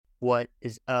What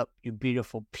is up, you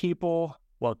beautiful people?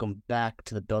 Welcome back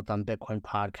to the Built on Bitcoin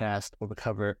podcast, where we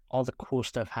cover all the cool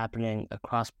stuff happening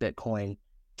across Bitcoin,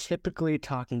 typically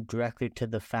talking directly to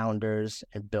the founders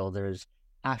and builders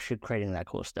actually creating that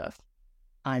cool stuff.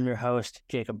 I'm your host,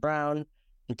 Jacob Brown,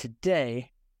 and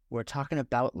today we're talking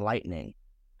about Lightning.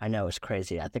 I know, it's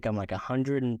crazy. I think I'm like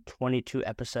 122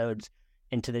 episodes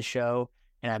into the show,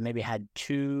 and I've maybe had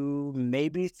 2,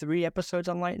 maybe 3 episodes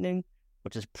on Lightning,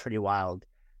 which is pretty wild.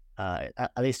 At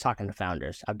least talking to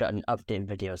founders. I've done update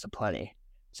videos aplenty.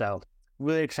 So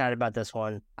really excited about this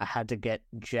one. I had to get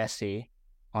Jesse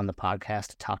on the podcast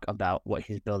to talk about what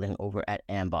he's building over at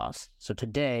Amboss. So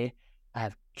today I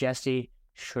have Jesse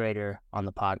Shrader on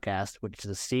the podcast, which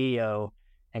is the CEO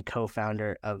and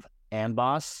co-founder of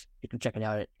Amboss. You can check it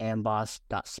out at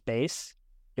amboss.space.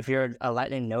 If you're a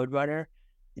Lightning node runner,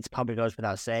 it probably goes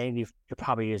without saying, you're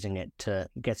probably using it to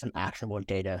get some actionable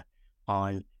data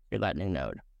on your Lightning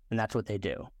node. And that's what they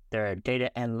do. They're a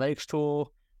data analytics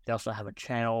tool. They also have a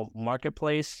channel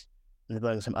marketplace. And they're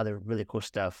building some other really cool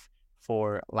stuff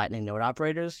for Lightning node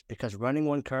operators, because running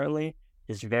one currently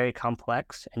is very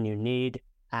complex and you need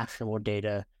actionable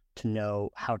data to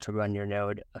know how to run your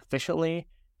node efficiently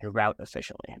and route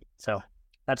efficiently. So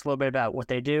that's a little bit about what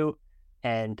they do.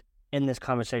 And in this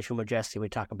conversation with Jesse, we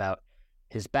talk about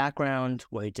his background,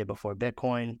 what he did before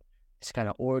Bitcoin, his kind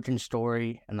of origin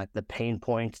story, and like the pain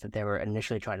points that they were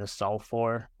initially trying to solve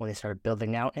for when they started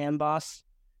building out Amboss.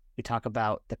 We talk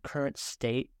about the current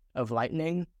state of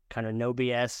Lightning, kind of no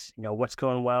BS, what's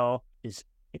going well, is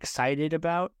excited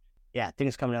about. Yeah,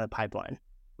 things coming down the pipeline.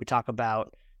 We talk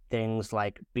about things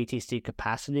like BTC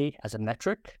capacity as a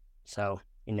metric. So,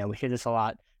 we hear this a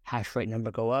lot, hash rate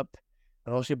number go up,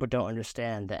 but most people don't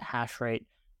understand that hash rate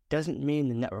doesn't mean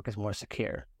the network is more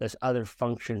secure. There's other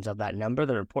functions of that number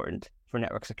that are important for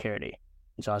network security.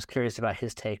 And so I was curious about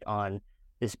his take on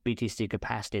this BTC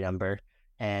capacity number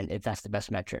and if that's the best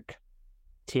metric.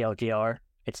 TLDR,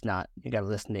 it's not. You got to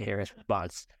listen to hear his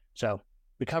response. So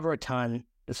we cover a ton.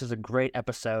 This is a great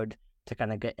episode to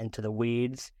kind of get into the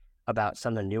weeds about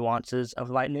some of the nuances of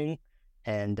Lightning,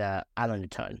 and I learned a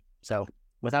ton. So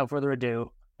without further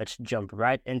ado, let's jump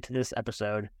right into this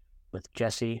episode with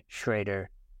Jesse Shrader,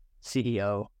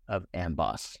 CEO of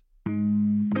Amboss.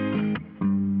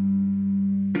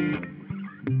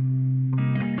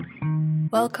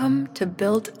 Welcome to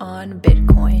Built on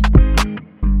Bitcoin.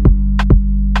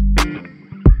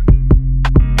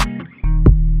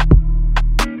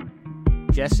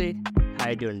 Jesse, how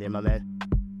you doing today, my man?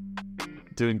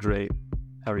 Doing great.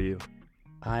 How are you?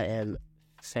 I am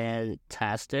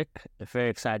fantastic. Very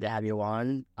excited to have you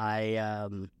on.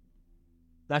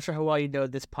 Not sure how well you know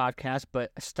this podcast, but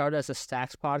I started as a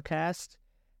Stacks podcast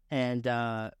and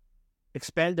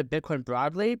expanded to Bitcoin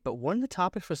broadly. But one of the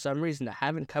topics for some reason I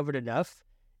haven't covered enough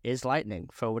is Lightning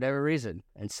for whatever reason.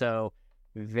 And so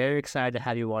very excited to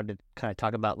have you on to kind of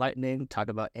talk about Lightning, talk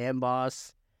about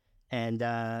Amboss, and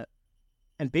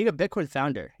being a Bitcoin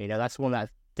founder. That's one that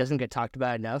doesn't get talked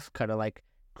about enough. Kind of like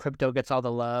crypto gets all the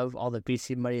love, all the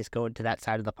VC money is going to that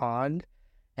side of the pond,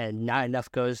 and not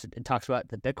enough goes and talks about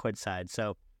the Bitcoin side.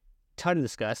 So, ton to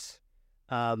discuss.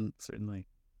 Certainly.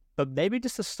 But maybe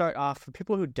just to start off, for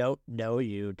people who don't know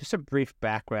you, just a brief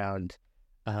background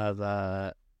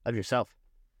of yourself.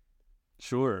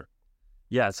 Sure.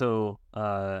 Yeah. So,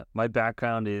 my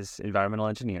background is environmental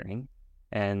engineering,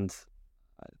 and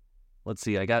let's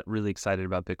see, I got really excited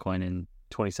about Bitcoin in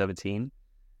 2017,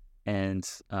 and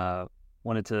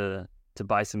wanted to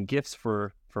buy some gifts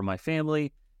for my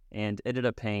family, and ended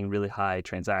up paying really high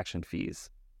transaction fees,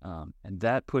 and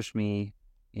that pushed me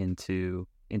into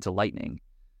Lightning,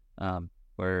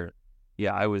 where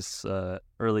I was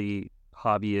early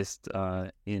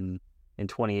hobbyist in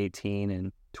 2018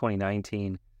 and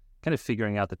 2019, kind of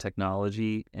figuring out the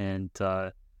technology and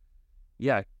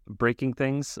breaking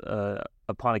things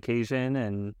upon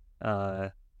occasion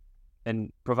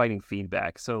and providing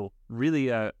feedback. So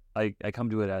really, I come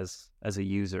to it as a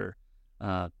user.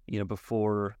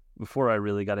 Before I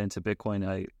really got into Bitcoin,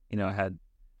 I had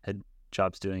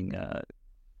jobs doing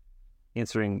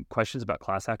answering questions about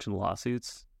class action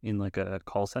lawsuits in like a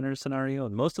call center scenario,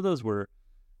 and most of those were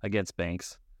against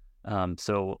banks.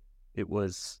 So it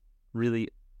was really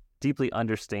deeply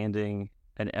understanding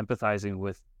and empathizing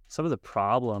with some of the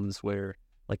problems where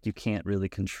like you can't really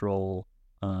control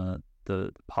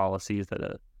the policies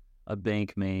that a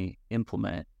bank may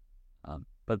implement,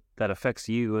 but that affects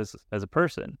you as a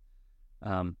person.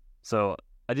 So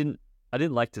I didn't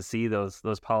like to see those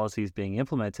policies being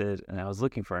implemented, and I was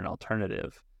looking for an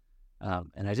alternative.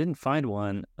 And I didn't find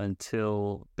one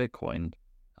until Bitcoin.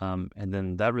 And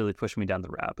then that really pushed me down the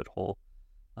rabbit hole.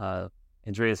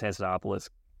 Andreas Antonopoulos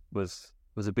was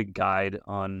a big guide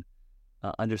on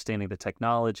understanding the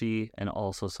technology and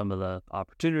also some of the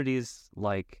opportunities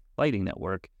like Lightning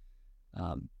Network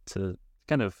to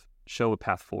kind of show a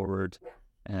path forward.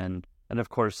 And of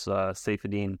course,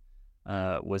 Saifedean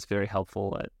was very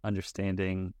helpful at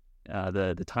understanding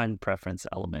the time preference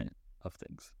element of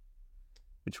things,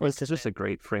 which was just a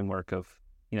great framework of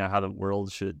how the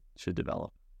world should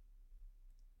develop.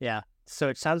 Yeah. So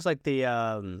it sounds like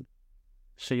so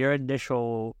your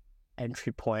initial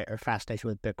entry point or fascination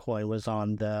with Bitcoin was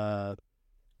on the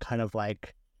kind of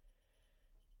like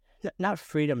not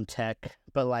freedom tech,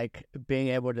 but like being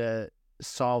able to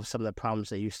solve some of the problems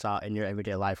that you saw in your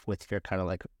everyday life with your kind of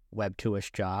like Web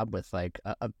 2-ish job with like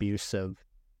abuse of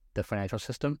the financial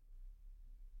system.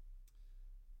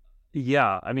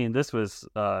 Yeah, I mean, this was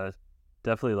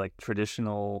definitely like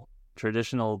traditional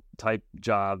type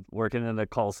job, working in a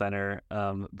call center,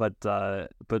 but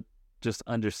just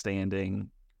understanding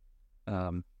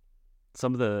some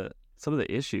of the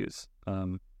issues.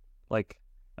 Like,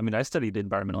 I mean, I studied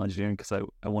environmental engineering because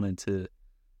I wanted to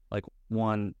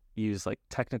use like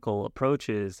technical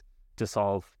approaches to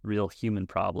solve real human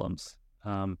problems,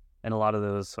 and a lot of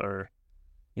those are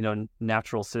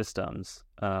natural systems.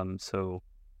 So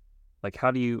like,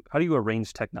 how do you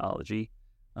arrange technology,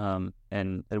 and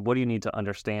what do you need to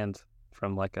understand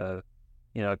from like a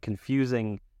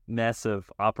confusing mess of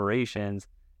operations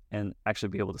and actually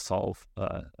be able to solve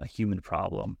a human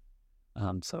problem.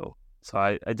 So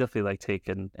I definitely like take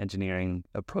an engineering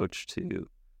approach to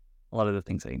a lot of the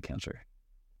things I encounter.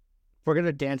 We're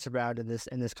gonna dance around in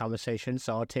this conversation,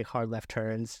 so I'll take hard left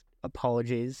turns.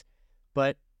 Apologies,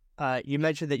 but you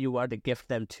mentioned that you wanted to gift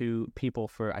them to people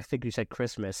for, I think you said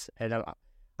Christmas, and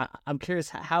I'm curious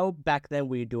how back then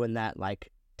were you doing that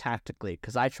like tactically?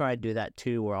 Because I try to do that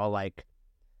too, where I'll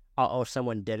owe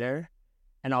someone dinner,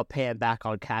 and I'll pay it back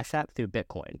on Cash App through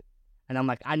Bitcoin, and I'm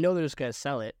like, I know they're just gonna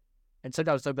sell it, and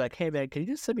sometimes they'll be like, hey man, can you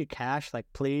just send me cash, like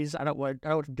please? I don't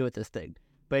know what to do with this thing.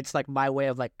 But it's like my way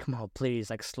of like, come on, please,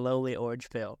 like slowly orange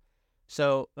fill.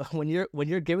 So when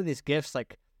you're giving these gifts,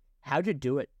 like, how'd you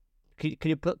do it? Can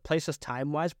you place this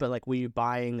time wise? But like, were you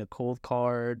buying a cold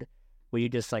card? Were you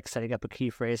just like setting up a key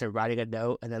phrase and writing a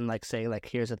note and then like saying like,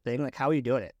 here's a thing? Like, how are you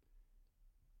doing it?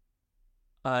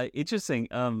 Interesting.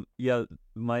 Yeah,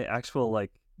 my actual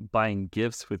like buying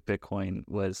gifts with Bitcoin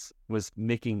was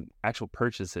making actual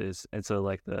purchases, and so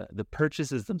like the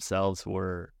purchases themselves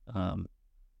were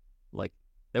like,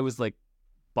 it was like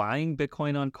buying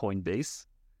Bitcoin on Coinbase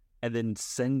and then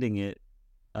sending it,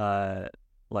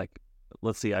 like,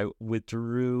 let's see, I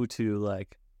withdrew to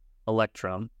like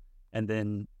Electrum and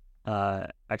then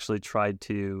actually tried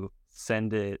to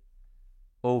send it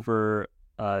over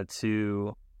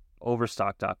to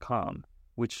overstock.com,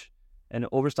 and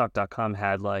overstock.com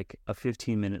had like a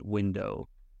 15-minute window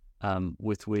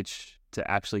with which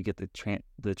to actually get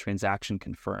the transaction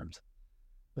confirmed.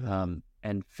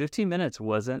 And 15 minutes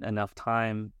wasn't enough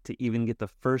time to even get the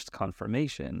first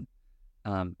confirmation.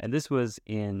 And this was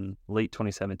in late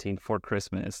 2017 for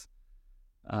Christmas.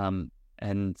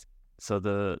 And so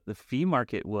the fee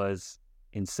market was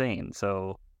insane.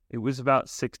 So it was about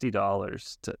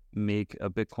 $60 to make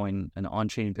an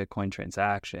on-chain Bitcoin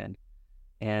transaction.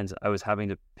 And I was having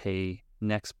to pay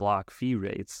next block fee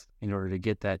rates in order to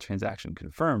get that transaction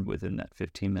confirmed within that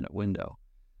 15-minute window.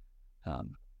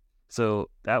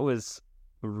 So that was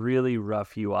really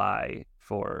rough UI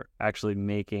for actually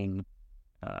making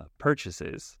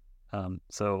purchases.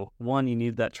 So one, you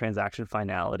need that transaction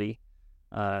finality,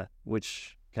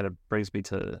 which kind of brings me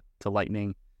to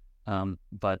Lightning,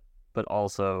 but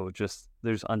also just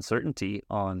there's uncertainty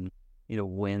on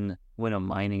when a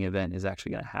mining event is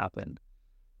actually going to happen.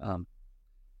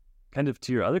 Kind of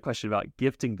to your other question about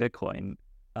gifting Bitcoin,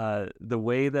 the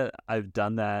way that I've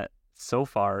done that so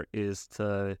far is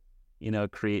to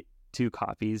create 2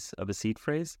 copies of a seed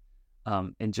phrase,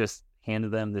 and just hand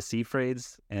them the seed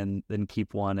phrase and then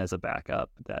keep one as a backup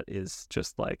that is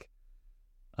just like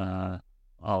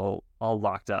all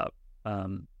locked up,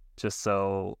 just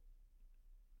so,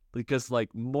 because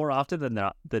like more often than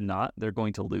not they're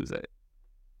going to lose it.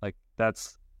 Like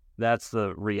that's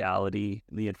the reality,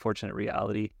 the unfortunate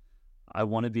reality. I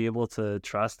want to be able to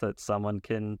trust that someone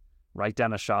can write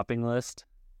down a shopping list,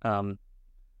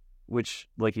 which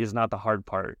like is not the hard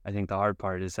part. I think the hard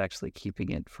part is actually keeping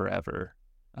it forever,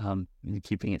 and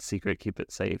keeping it secret, keep it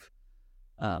safe.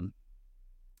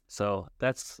 So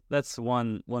that's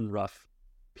one rough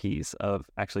piece of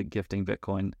actually gifting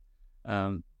Bitcoin.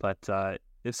 But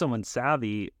if someone's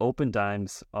savvy, open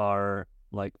dimes are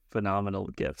like phenomenal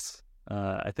gifts.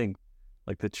 I think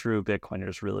like the true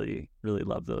Bitcoiners really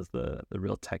love those, the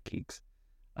real tech geeks.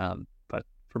 But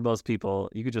for most people,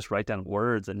 you could just write down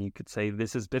words and you could say,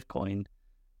 this is Bitcoin.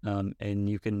 And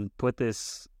you can put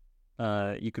this,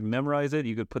 you can memorize it.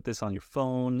 You could put this on your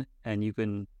phone and you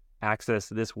can access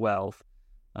this wealth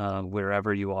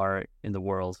wherever you are in the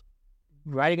world.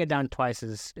 Writing it down twice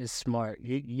is smart.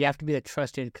 You have to be the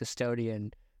trusted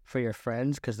custodian for your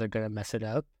friends because they're going to mess it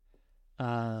up.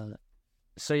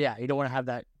 So yeah, you don't want to have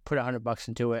that, put $100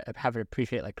 into it, have it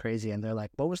appreciate like crazy, and they're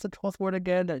like, what was the 12th word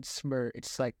again? It's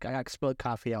like I got spilled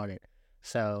coffee on it.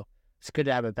 So it's good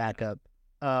to have a backup.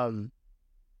 You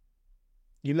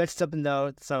mentioned something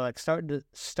though, so like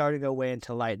starting a way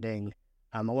into Lightning.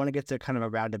 I want to get to kind of a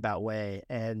roundabout way,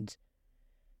 and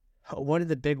one of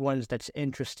the big ones that's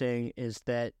interesting is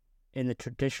that in the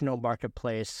traditional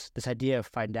marketplace, this idea of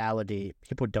finality,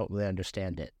 people don't really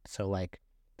understand it. So like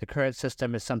the current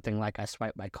system is something like I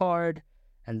swipe my card,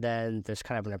 and then there's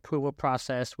kind of an approval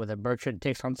process where the merchant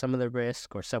takes on some of the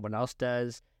risk or someone else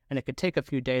does, and it could take a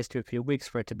few days to a few weeks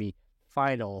for it to be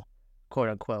final, quote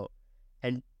unquote.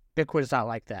 And Bitcoin is not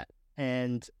like that.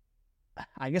 And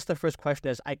I guess the first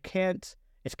question is,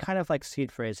 it's kind of like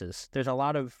seed phrases. There's a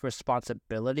lot of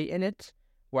responsibility in it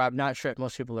where I'm not sure if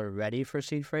most people are ready for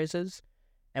seed phrases.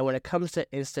 And when it comes to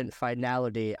instant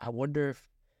finality, I wonder if,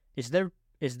 is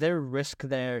there risk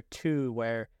there too,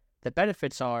 where the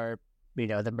benefits are,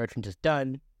 the merchant is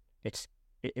done, it's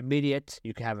immediate,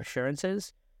 you can have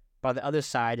assurances. But on the other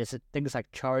side, is it things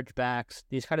like chargebacks,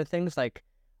 these kind of things? Like,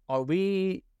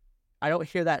 I don't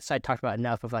hear that side talked about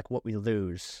enough of like what we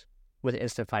lose with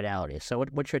instant finality. So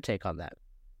what's your take on that?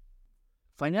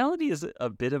 Finality is a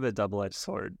bit of a double-edged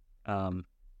sword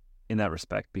in that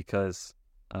respect, because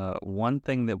one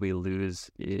thing that we lose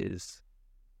is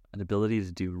an ability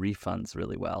to do refunds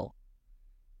really well.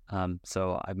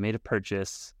 So I've made a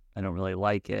purchase, I don't really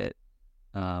like it,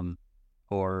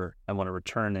 or I want to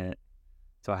return it.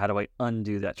 So how do I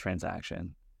undo that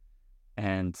transaction?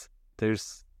 And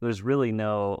there's really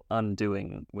no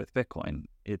undoing with Bitcoin.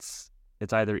 It's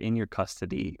either in your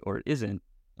custody or it isn't,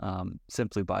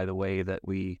 simply by the way that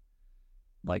we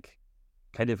like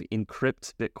kind of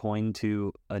encrypt Bitcoin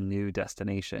to a new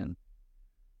destination.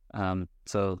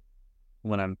 So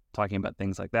when I'm talking about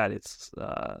things like that, it's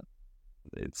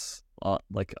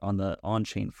like on the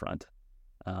on-chain front.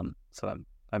 So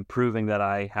I'm proving that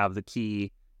I have the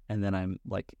key, and then I'm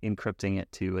like encrypting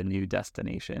it to a new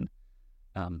destination,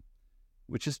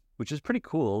 which is pretty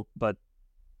cool. But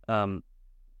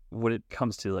when it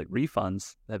comes to like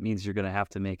refunds, that means you're going to have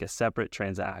to make a separate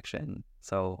transaction.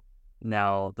 So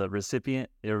now the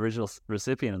original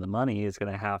recipient of the money is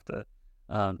going to have to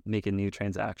make a new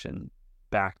transaction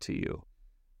back to you,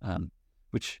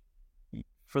 which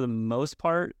for the most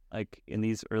part, like in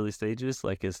these early stages,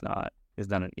 like is not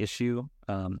an issue.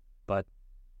 But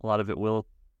a lot of it will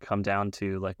come down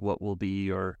to like what will be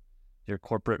your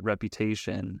corporate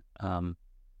reputation.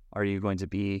 Are you going to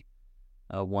be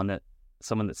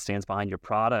someone that stands behind your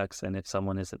products, and if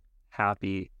someone isn't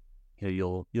happy,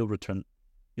 you'll return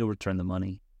the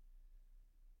money.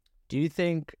 Do you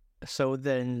think so?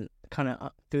 Then, kind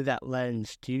of through that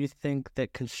lens, do you think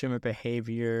that consumer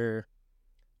behavior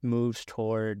moves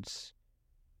towards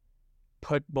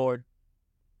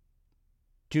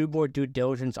do more due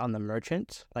diligence on the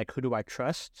merchant? Like, who do I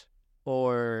trust?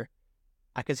 Or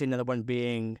I could see another one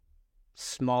being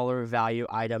smaller value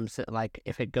items that, like,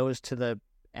 if it goes to the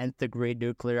nth degree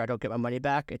nuclear, I don't get my money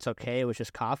back, it's okay, it was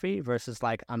just coffee, versus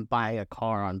like I'm buying a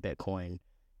car on Bitcoin,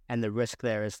 and the risk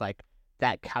there is like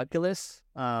that calculus.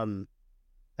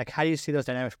 Like, how do you see those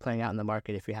dynamics playing out in the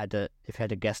market if you had to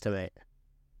guesstimate?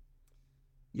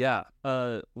 Yeah.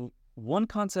 One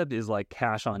concept is like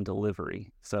cash on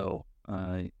delivery. So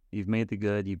you've made the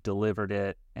good, you've delivered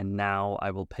it, and now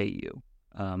I will pay you.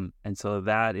 And so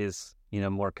that is,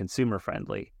 more consumer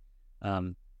friendly.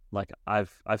 Like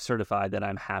I've certified that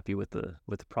I'm happy with the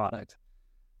product.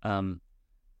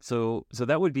 So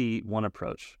that would be one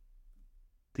approach.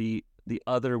 The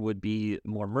other would be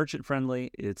more merchant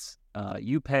friendly. It's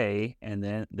you pay,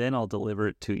 and then I'll deliver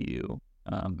it to you,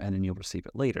 and then you'll receive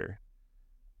it later.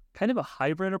 Kind of a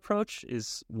hybrid approach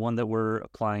is one that we're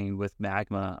applying with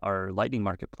Magma, our Lightning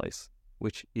marketplace,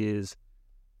 which is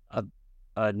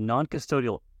a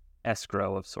non-custodial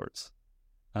escrow of sorts.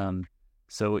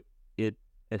 So it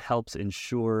helps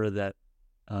ensure that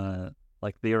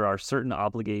like there are certain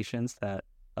obligations that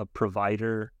a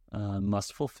provider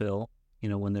must fulfill,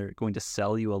 when they're going to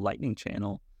sell you a Lightning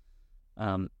channel.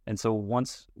 And so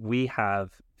once we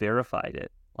have verified it,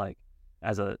 like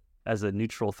as a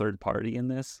neutral third party in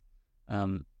this,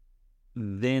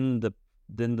 then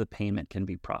the payment can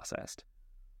be processed.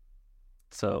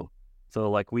 So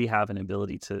like we have an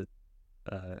ability to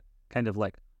kind of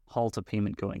like halt a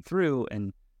payment going through,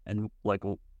 and like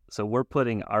so we're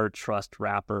putting our trust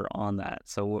wrapper on that.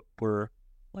 So we're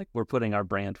putting our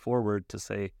brand forward to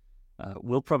say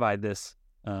we'll provide this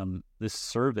this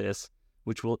service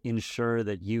which will ensure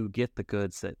that you get the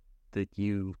goods that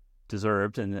you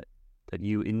deserved and that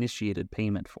you initiated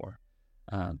payment for.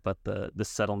 But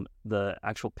the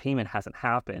actual payment hasn't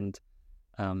happened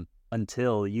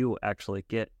until you actually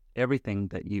get everything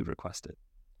that you requested.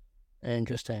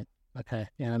 Interesting. Okay.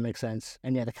 Yeah, that makes sense.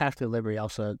 And yeah, the cash delivery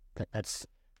also, that's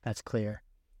clear.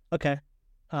 Okay.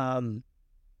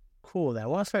 Cool. Then I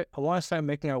want to start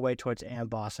making our way towards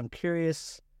Amboss. I'm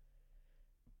curious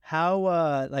how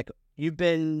like you've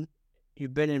been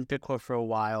in Bitcoin for a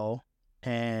while,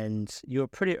 and you were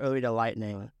pretty early to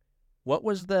Lightning. What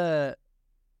was the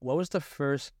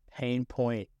first pain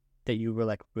point that you were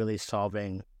like really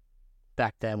solving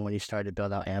back then when you started to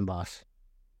build out Amboss?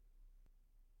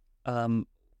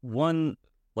 One,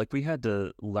 like we had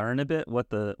to learn a bit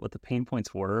what the pain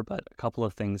points were, but a couple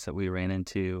of things that we ran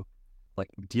into, like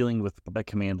dealing with the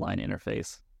command line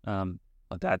interface.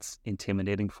 That's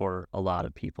intimidating for a lot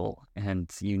of people, and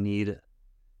you need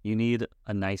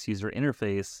a nice user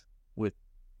interface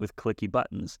with clicky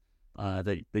buttons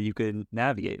that you can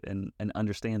navigate and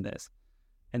understand this.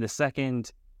 And the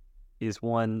second is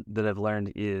one that I've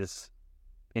learned is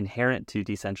inherent to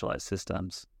decentralized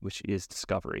systems, which is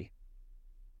discovery.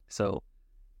 So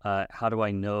how do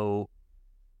I know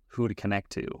who to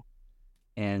connect to?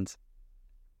 And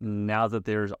now that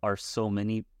there are so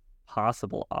many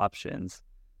possible options,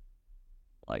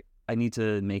 like I need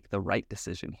to make the right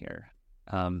decision here,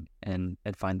 and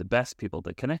find the best people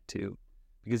to connect to,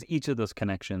 because each of those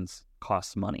connections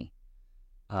costs money.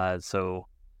 So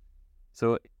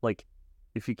like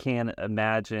if you can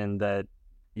imagine that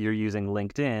you're using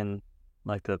LinkedIn,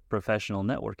 like the professional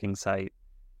networking site,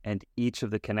 and each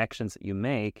of the connections that you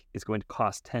make is going to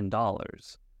cost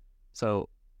 $10. So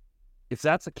if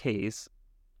that's the case,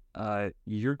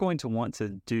 you're going to want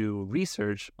to do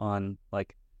research on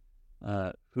like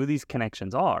who these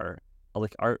connections are.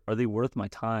 Like, are they worth my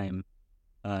time?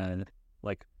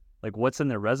 Like what's in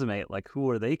their resume? Like,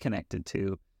 who are they connected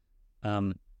to?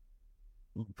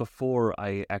 Before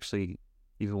I actually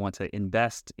even want to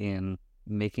invest in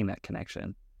making that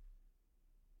connection.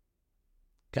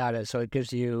 Got it. So it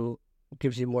gives you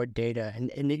more data,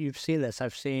 and you've seen this.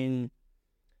 I've seen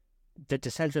the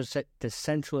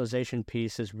decentralization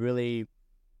piece is really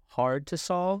hard to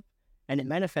solve, and it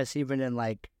manifests even in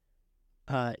like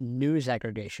news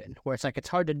aggregation, where it's like it's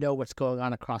hard to know what's going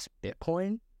on across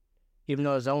Bitcoin, even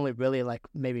though there's only really like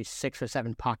maybe 6 or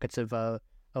 7 pockets of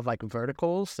like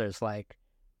verticals. There's like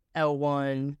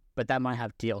L1, but that might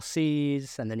have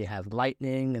DLCs, and then you have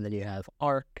Lightning, and then you have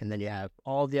Arc, and then you have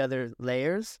all the other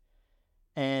layers.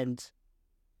 And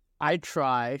I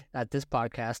try at this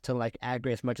podcast to like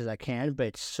aggregate as much as I can, but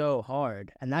it's so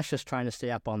hard. And that's just trying to stay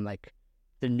up on like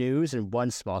the news in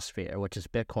one small sphere, which is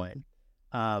Bitcoin.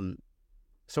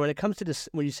 So when it comes to this,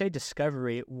 when you say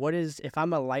discovery, what is, if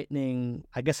I'm a Lightning,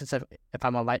 I guess it's if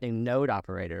I'm a Lightning node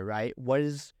operator, right? What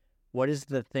is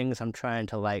the things I'm trying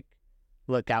to like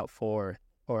look out for,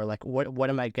 or like what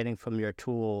am I getting from your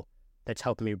tool that's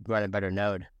helping me run a better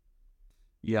node?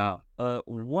 Yeah.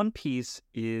 One piece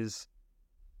is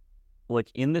like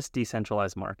in this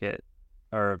decentralized market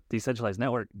or decentralized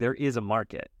network, there is a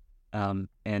market.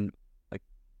 And like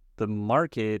the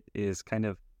market is kind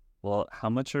of, well, how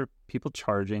much are people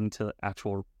charging to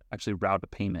actually route a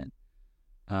payment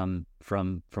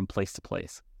from place to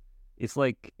place? It's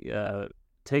like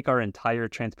take our entire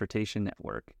transportation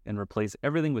network and replace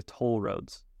everything with toll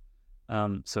roads.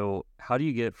 So how do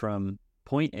you get from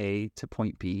point A to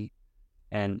point B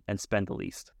and spend the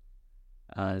least?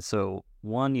 So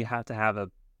one, you have to have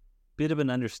a bit of an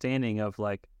understanding of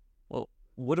like, well,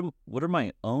 what are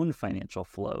my own financial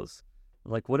flows?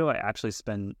 Like, what do I actually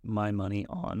spend my money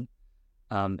on?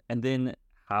 And then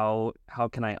how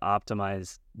can I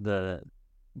optimize the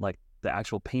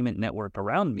actual payment network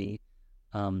around me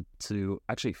to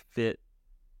actually fit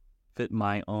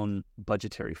my own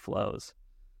budgetary flows?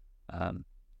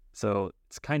 So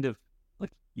it's kind of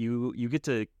like you get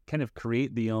to kind of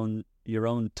create your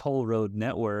own toll road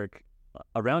network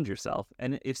around yourself.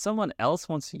 And if someone else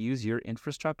wants to use your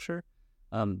infrastructure,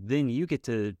 then you get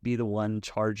to be the one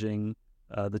charging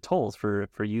the tolls for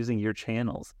using your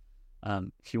channels.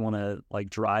 If you want to like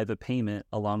drive a payment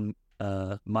along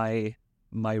my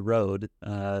road,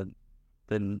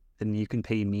 then you can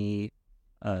pay me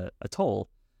a toll.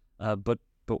 But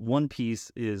one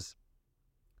piece is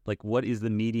like, what is the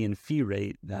median fee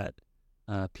rate that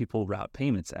people route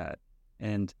payments at?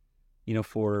 And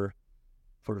for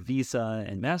for Visa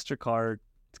and MasterCard,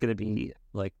 it's going to be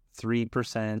like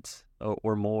 3%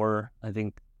 or more. I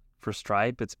think for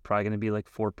Stripe, it's probably going to be like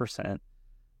 4%,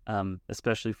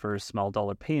 especially for small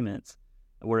dollar payments.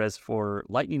 Whereas for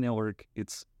Lightning Network,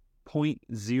 it's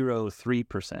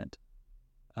 0.03%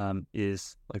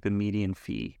 is like the median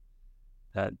fee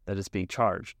that is being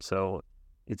charged. So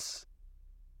it's,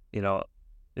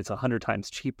 it's 100 times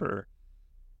cheaper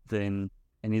than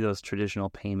any of those traditional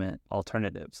payment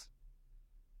alternatives.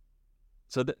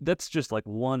 So that's just like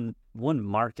one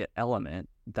market element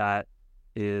that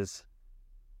is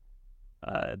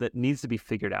that needs to be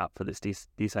figured out for this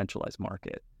decentralized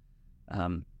market.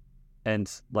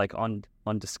 And like on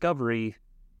Discovery,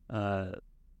 one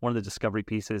of the Discovery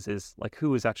pieces is like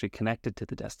who is actually connected to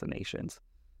the destinations.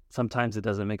 Sometimes it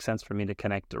doesn't make sense for me to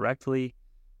connect directly.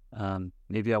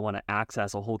 Maybe I want to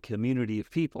access a whole community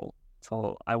of people.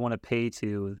 So I want to pay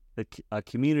to a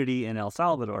community in El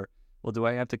Salvador. Well, do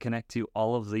I have to connect to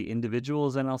all of the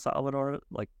individuals in El Salvador?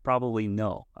 Like, probably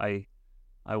no.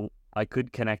 I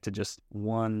could connect to just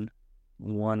one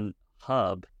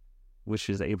hub, which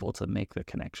is able to make the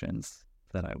connections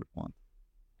that I would want.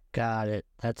 Got it.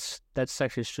 That's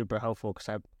actually super helpful because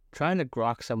I'm trying to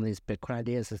grok some of these Bitcoin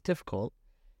ideas is difficult.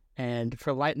 And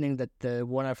for Lightning, the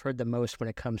one I've heard the most when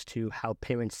it comes to how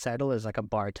payments settle is like a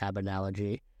bar tab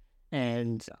analogy.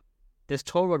 And this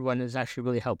toll road one is actually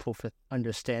really helpful for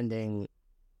understanding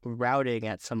routing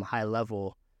at some high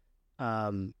level.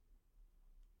 But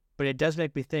it does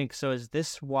make me think, so is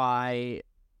this why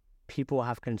people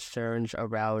have concerns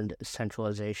around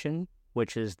centralization,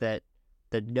 which is that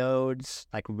the nodes,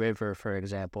 like River, for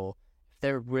example, if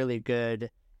they're really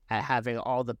good at having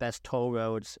all the best toll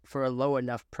roads for a low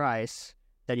enough price,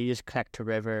 then you just connect to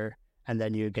River and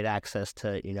then you get access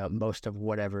to, most of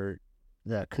whatever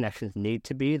the connections need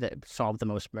to be that solve the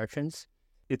most merchants.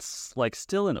 It's like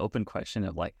still an open question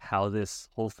of like how this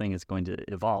whole thing is going to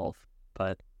evolve.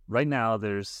 But right now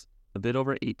there's a bit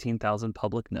over 18,000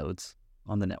 public nodes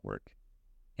on the network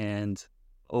and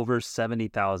over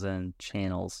 70,000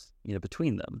 channels,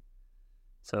 between them.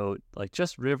 So like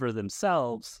just River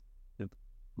themselves,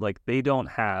 like they don't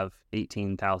have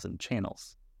 18,000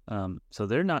 channels. So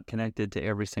they're not connected to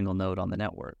every single node on the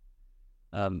network,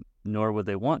 nor would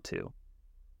they want to.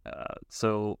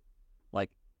 So like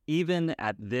even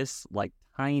at this like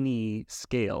tiny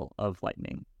scale of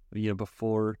Lightning,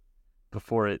 before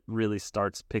it really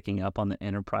starts picking up on the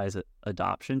enterprise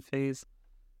adoption phase,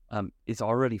 it's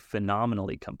already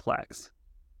phenomenally complex.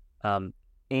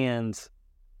 And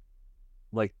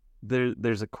like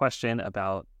there's a question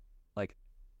about like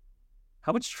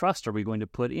how much trust are we going to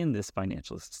put in this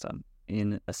financial system,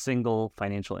 in a single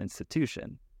financial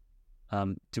institution?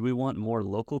 Do we want more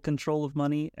local control of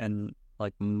money? And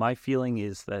like my feeling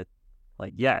is that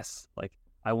like, yes, like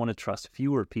I want to trust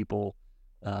fewer people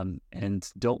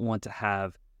and don't want to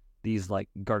have these like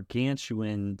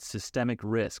gargantuan systemic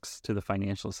risks to the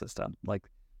financial system. Like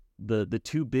the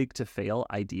too big to fail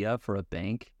idea for a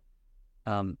bank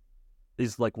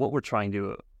is like what we're trying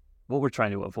to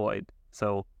avoid.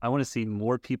 So I want to see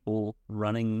more people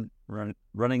running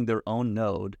their own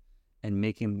node and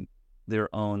making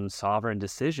their own sovereign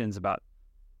decisions about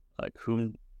like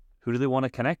who do they want to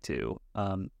connect to,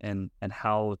 and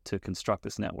how to construct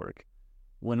this network.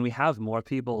 When we have more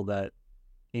people that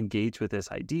engage with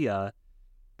this idea,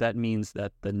 that means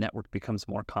that the network becomes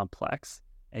more complex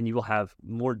and you will have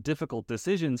more difficult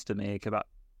decisions to make about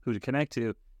who to connect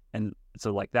to. And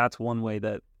so like that's one way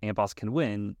that Amboss can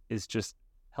win, is just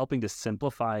helping to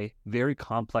simplify very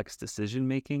complex decision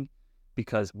making,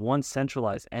 because one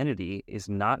centralized entity is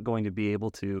not going to be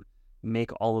able to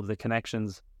make all of the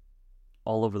connections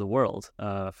all over the world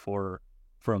for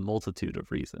a multitude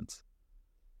of reasons.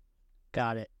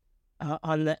 Got it.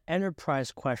 On the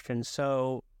enterprise question,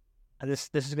 so this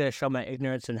is going to show my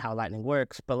ignorance in how Lightning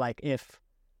works, but like if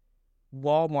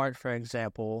Walmart, for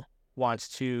example, wants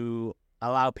to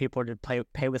allow people to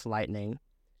pay with Lightning,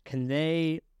 can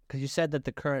they, because you said that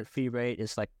the current fee rate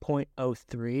is like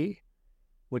 0.03,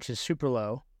 which is super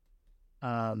low,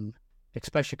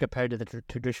 especially compared to the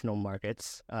traditional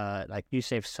markets. Like you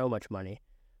save so much money.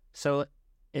 So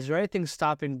is there anything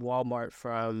stopping Walmart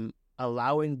from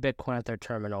allowing Bitcoin at their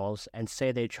terminals and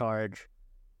say they charge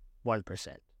 1%?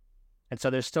 And so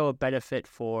there's still a benefit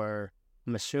for,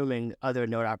 I'm assuming, other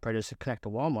node operators to connect to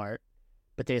Walmart,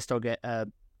 but they still get a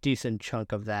decent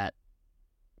chunk of that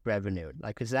revenue.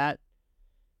 Like, is that,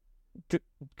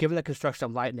 given the construction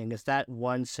of Lightning, is that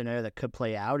one scenario that could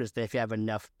play out? Is that if you have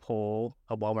enough pull,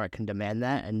 a Walmart can demand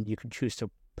that and you can choose to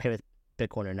pay with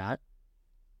Bitcoin or not?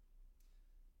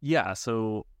 Yeah.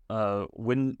 So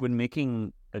when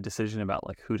making a decision about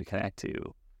like who to connect to,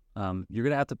 you're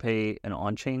going to have to pay an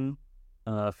on-chain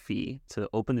fee to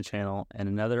open the channel and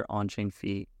another on-chain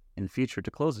fee in the future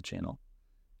to close the channel.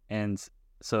 And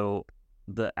so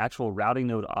the actual routing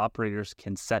node operators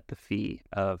can set the fee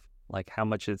of like how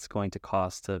much it's going to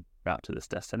cost to route to this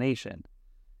destination.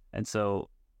 And so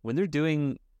when they're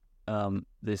doing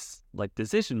this like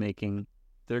decision making,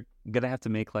 they're gonna have to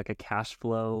make like a cash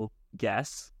flow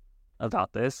guess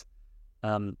about this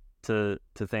to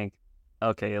think,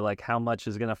 okay, like how much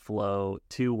is gonna flow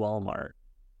to Walmart,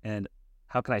 and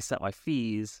how can I set my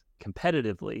fees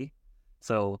competitively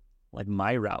so like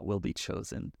my route will be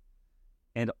chosen,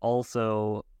 and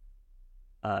also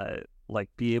like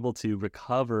be able to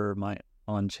recover my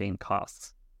on-chain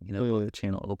costs, both the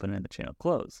channel open and the channel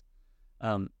close,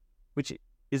 which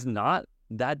is not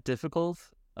that difficult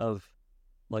of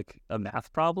like a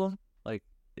math problem. Like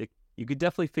you could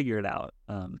definitely figure it out.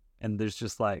 And there's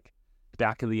just like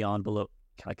back of the envelope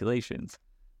calculations.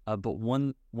 But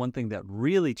one thing that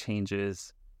really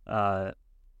changes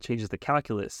the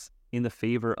calculus in the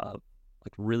favor of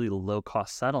like really low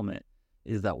cost settlement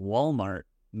is that Walmart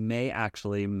may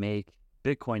actually make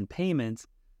Bitcoin payments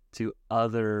to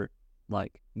other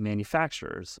like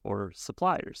manufacturers or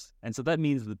suppliers. And so that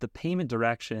means that the payment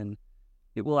direction,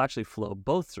 it will actually flow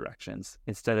both directions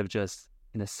instead of just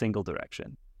in a single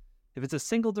direction. If it's a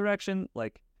single direction,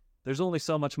 like there's only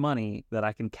so much money that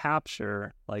I can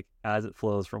capture like as it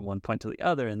flows from one point to the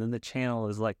other, and then the channel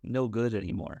is like no good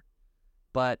anymore.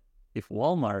 But if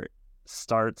Walmart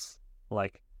starts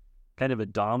like kind of a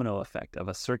domino effect of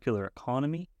a circular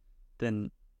economy, then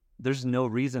there's no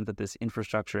reason that this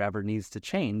infrastructure ever needs to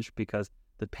change, because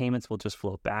the payments will just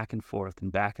flow back and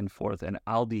forth, and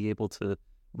I'll be able to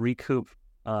recoup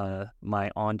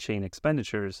my on-chain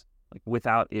expenditures like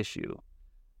without issue.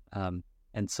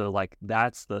 And so like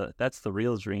that's the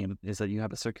real dream, is that you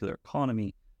have a circular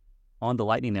economy on the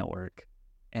Lightning Network,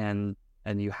 and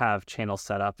you have channels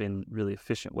set up in really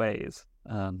efficient ways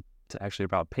to actually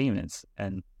route payments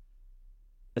and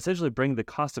essentially bring the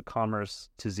cost of commerce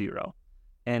to zero.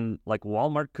 And like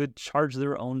Walmart could charge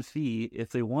their own fee if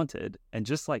they wanted, and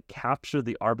just like capture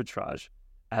the arbitrage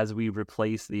as we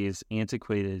replace these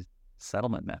antiquated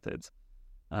settlement methods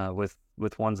with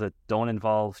ones that don't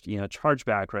involve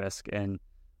chargeback risk and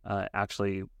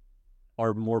actually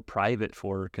are more private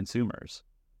for consumers.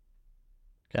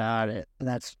 Got it.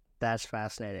 That's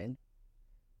fascinating.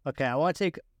 Okay, I want to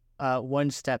take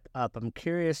one step up. I'm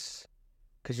curious,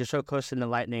 because you're so close in the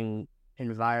Lightning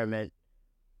environment,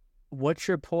 what's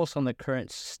your pulse on the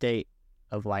current state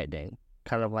of Lightning?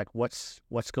 Kind of like what's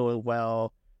going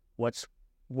well, what's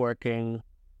working,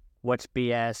 what's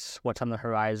BS, what's on the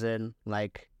horizon?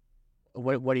 Like,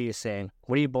 what are you saying?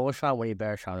 What are you bullish on? What are you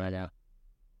bearish on right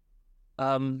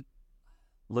now?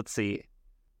 Let's see.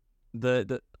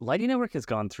 The Lightning Network has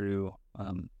gone through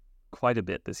quite a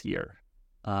bit this year.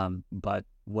 But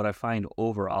what I find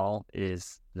overall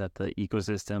is that the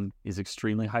ecosystem is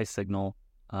extremely high signal.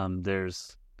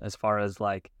 There's, as far as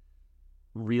like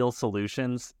real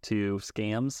solutions to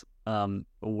scams,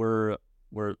 we're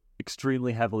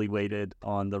extremely heavily weighted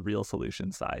on the real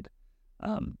solution side.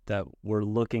 That we're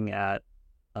looking at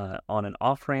on and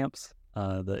off ramps.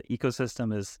 The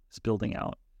ecosystem is building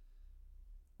out.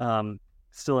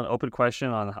 Still an open question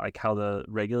on like how the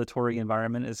regulatory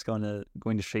environment is going to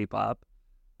shape up.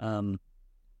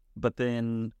 But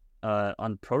then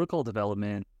on protocol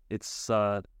development, it's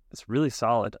really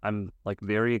solid. I'm like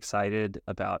very excited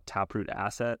about Taproot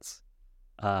assets,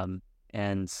 and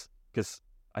because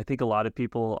I think a lot of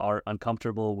people are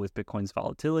uncomfortable with Bitcoin's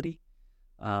volatility,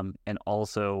 and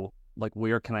also like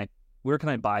where can I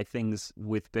buy things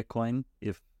with Bitcoin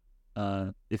if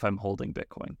I'm holding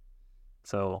Bitcoin.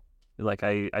 So like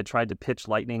I tried to pitch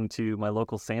Lightning to my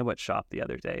local sandwich shop the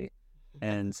other day,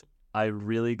 and I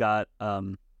really got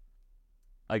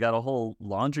I got a whole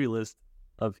laundry list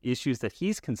of issues that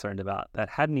he's concerned about that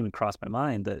hadn't even crossed my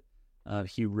mind, that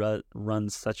he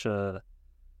runs such like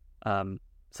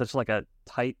a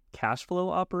tight cash flow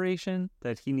operation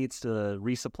that he needs to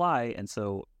resupply. And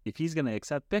so if he's going to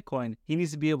accept Bitcoin, he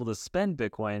needs to be able to spend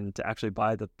Bitcoin to actually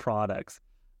buy the products.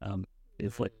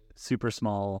 It's like super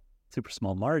small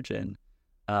margin.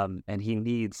 And he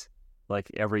needs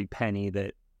like every penny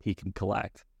that he can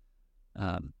collect.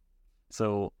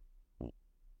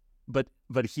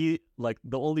 But he, like,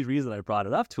 the only reason I brought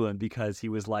it up to him, because he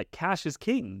was like, cash is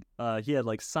king. He had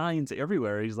like signs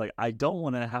everywhere. He's like, I don't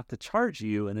want to have to charge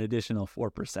you an additional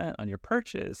 4% on your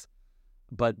purchase,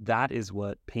 but that is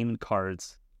what payment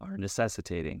cards are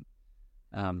necessitating.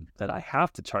 That I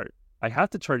have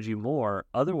to charge you more.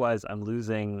 Otherwise I'm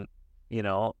losing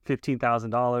 $15,000,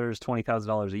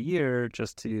 $20,000 a year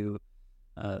just to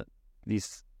the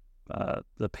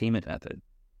payment method.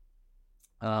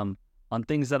 On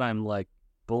things that I'm like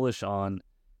bullish on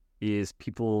is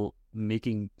people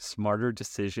making smarter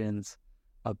decisions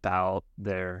about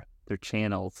their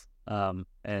channels,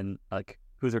 and like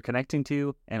who they're connecting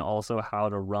to, and also how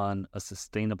to run a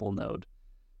sustainable node.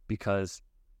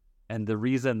 And the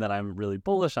reason that I'm really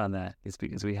bullish on that is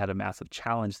because we had a massive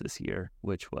challenge this year,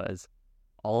 which was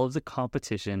all of the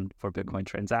competition for Bitcoin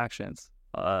transactions.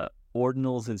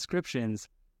 Ordinals inscriptions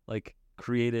like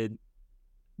created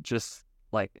just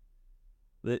like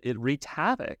it wreaked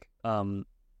havoc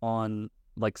on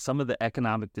like some of the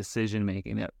economic decision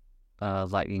making that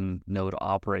Lightning node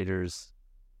operators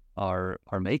are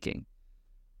making.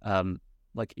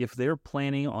 Like if they're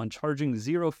planning on charging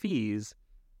zero fees,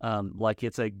 like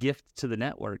it's a gift to the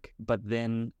network, but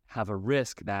then have a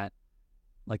risk that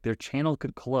like their channel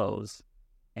could close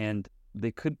and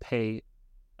they could pay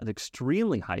an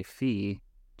extremely high fee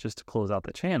just to close out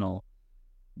the channel,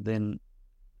 then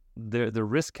the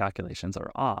risk calculations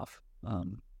are off.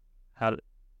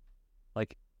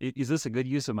 Is this a good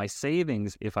use of my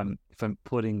savings if I'm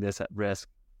putting this at risk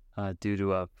due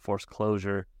to a forced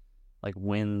closure, like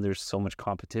when there's so much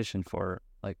competition for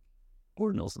like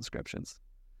ordinals inscriptions?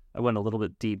 I went a little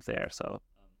bit deep there, so.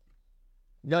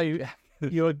 No, you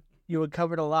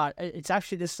covered a lot.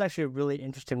 This is actually a really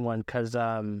interesting one because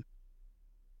I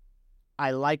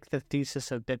like the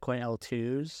thesis of Bitcoin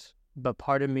L2s, but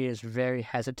part of me is very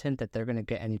hesitant that they're going to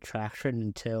get any traction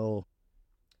until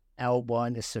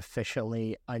L1 is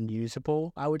sufficiently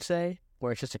unusable, I would say,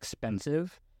 where it's just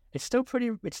expensive. It's still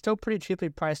pretty cheaply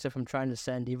priced if I'm trying to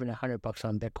send even $100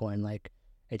 on Bitcoin. Like,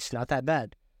 it's not that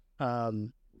bad.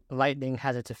 Lightning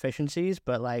has its efficiencies,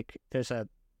 but like there's a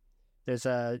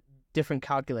different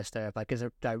calculus there. Like,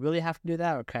 do I really have to do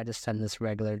that, or can I just send this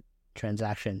regular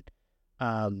transaction?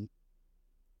 And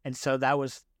so that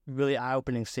was really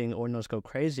eye-opening, seeing ordinals go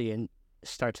crazy and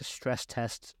start to stress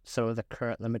test some of the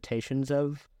current limitations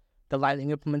of the Lightning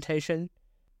implementation.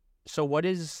 So what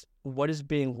is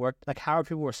being worked? Like, how are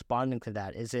people responding to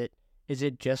that? Is it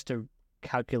just a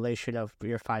calculation of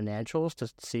your financials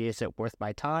to see is it worth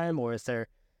my time, or is there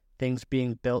things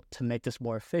being built to make this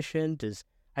more efficient?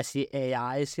 I see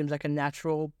AI seems like a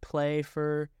natural play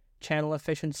for channel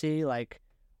efficiency. Like,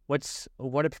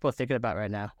 what are people thinking about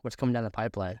right now? What's coming down the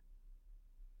pipeline?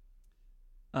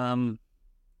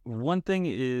 One thing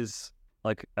is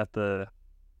whenever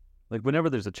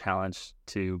there's a challenge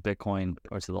to Bitcoin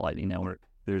or to the Lightning Network,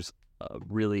 there's a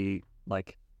really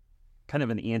like kind of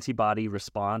an antibody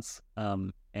response,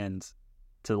 and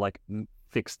to like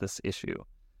fix this issue.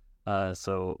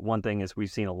 So one thing is we've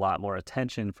seen a lot more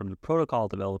attention from the protocol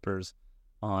developers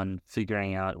on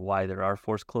figuring out why there are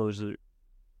forced closes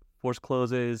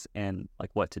and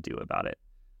like what to do about it.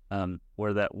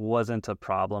 Where that wasn't a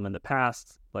problem in the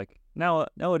past, like now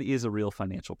it is a real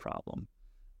financial problem.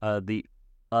 The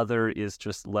other is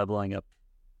just leveling up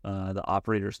the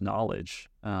operator's knowledge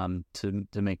to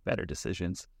make better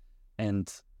decisions.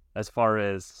 And as far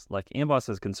as like Amboss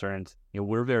is concerned,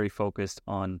 we're very focused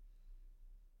on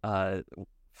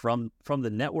from the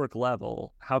network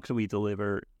level, how can we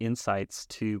deliver insights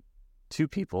to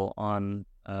people on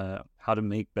how to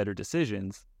make better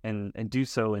decisions and do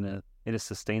so in a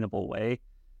sustainable way,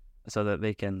 so that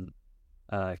they can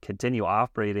continue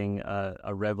operating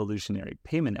a revolutionary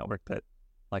payment network that,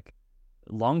 like,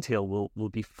 long tail will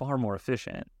be far more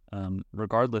efficient,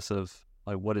 regardless of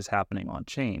like what is happening on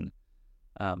chain.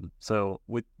 So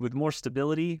with more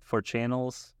stability for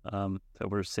channels that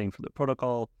we're seeing from the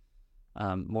protocol,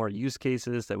 more use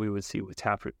cases that we would see with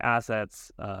Taproot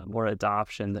assets, more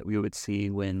adoption that we would see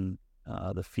when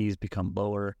the fees become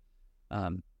lower.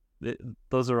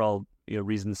 Those are all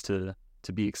reasons to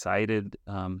be excited.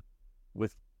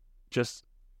 With just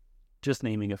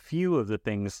naming a few of the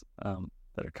things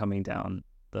that are coming down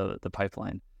the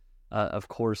pipeline. Of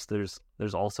course, there's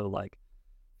also like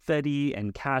Fedi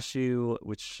and Cashew,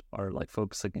 which are like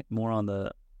focusing more on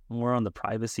the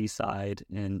privacy side,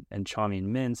 and Chaumy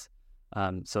and Mint.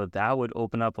 So that would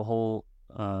open up a whole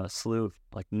slew of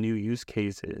like new use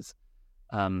cases.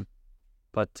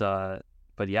 But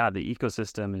yeah, the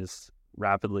ecosystem is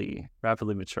rapidly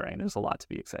maturing. There's a lot to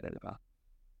be excited about.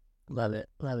 Love it.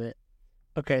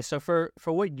 Okay, so for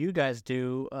what you guys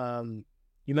do,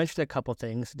 you mentioned a couple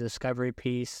things: the discovery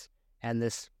piece and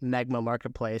this Magma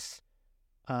marketplace.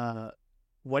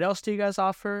 What else do you guys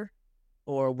offer,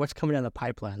 or what's coming down the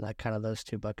pipeline? Like kind of those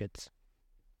two buckets.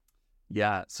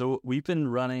 Yeah, so we've been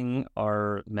running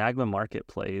our Magma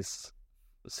marketplace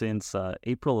since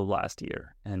April of last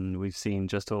year, and we've seen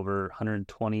just over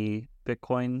 120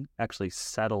 Bitcoin actually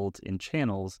settled in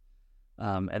channels,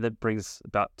 and that brings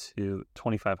about to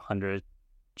 2,500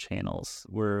 channels.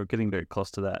 We're getting very close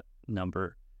to that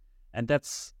number, and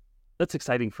that's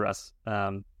exciting for us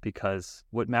because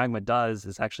what Magma does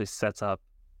is actually sets up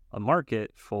a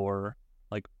market for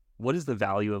like what is the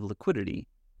value of liquidity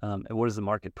and what is the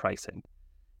market pricing,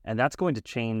 and that's going to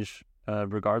change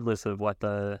regardless of what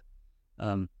the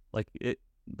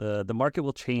market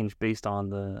will change based on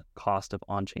the cost of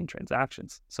on-chain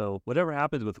transactions. So whatever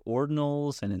happens with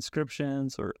ordinals and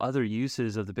inscriptions or other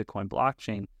uses of the Bitcoin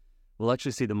blockchain, we'll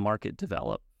actually see the market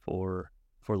develop for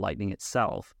Lightning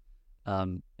itself.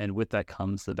 And with that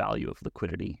comes the value of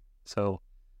liquidity. So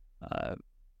a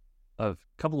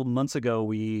couple of months ago,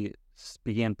 we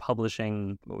began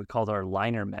publishing what we called our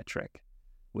liner metric,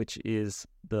 which is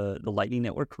the Lightning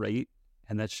Network rate.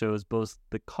 And that shows both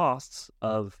the costs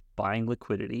of buying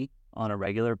liquidity on a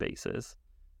regular basis,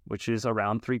 which is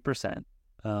around 3%,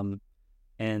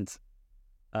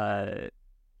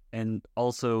 and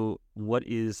also what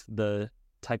is the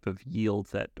type of yield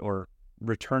that or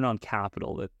return on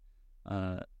capital that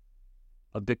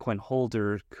a Bitcoin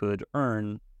holder could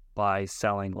earn by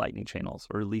selling Lightning channels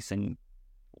or leasing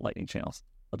Lightning channels.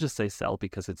 I'll just say sell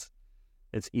because it's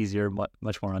easier,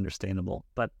 much more understandable.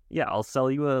 But yeah, I'll sell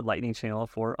you a Lightning channel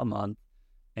for a month,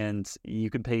 and you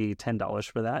can pay $10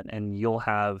 for that, and you'll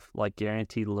have like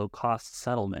guaranteed low cost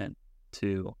settlement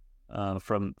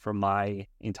from my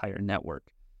entire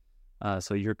network.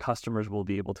 So your customers will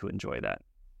be able to enjoy that.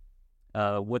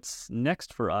 What's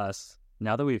next for us,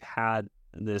 now that we've had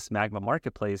this Magma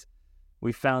marketplace,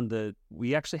 we found that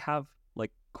we actually have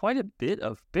like quite a bit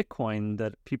of Bitcoin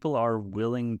that people are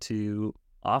willing to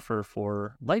offer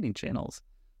for Lightning channels.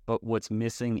 But what's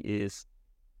missing is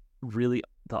really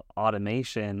the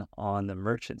automation on the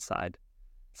merchant side.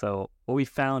 So what we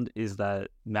found is that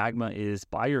Magma is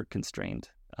buyer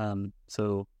constrained.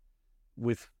 So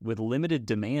with limited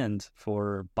demand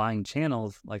for buying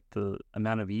channels, like the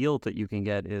amount of yield that you can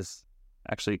get is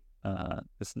actually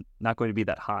it's not going to be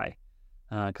that high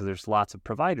because there's lots of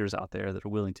providers out there that are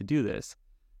willing to do this.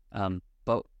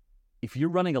 But if you're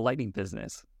running a Lightning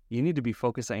business, you need to be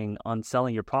focusing on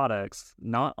selling your products,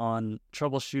 not on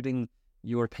troubleshooting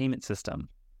your payment system.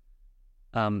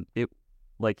 Even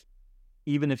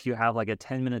if you have like a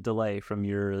 10-minute delay from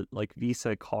your like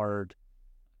Visa card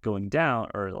going down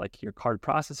or like your card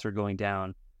processor going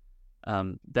down,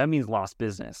 that means lost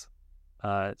business.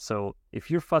 So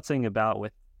if you're futzing about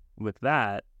with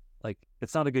that, like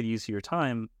it's not a good use of your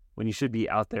time when you should be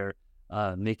out there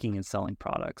making and selling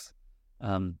products.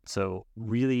 So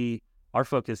really, our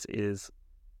focus is,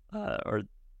 our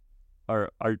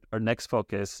next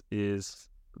focus is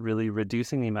really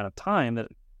reducing the amount of time that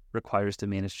it requires to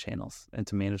manage channels and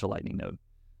to manage a Lightning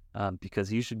node,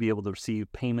 because you should be able to receive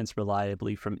payments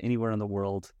reliably from anywhere in the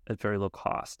world at very low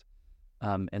cost.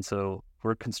 And so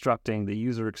we're constructing the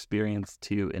user experience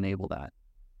to enable that.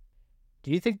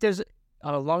 Do you think there's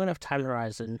a long enough time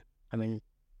horizon? I mean,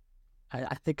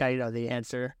 I think I know the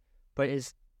answer, but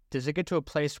does it get to a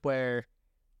place where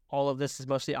all of this is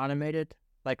mostly automated?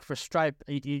 Like for Stripe,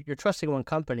 you're trusting one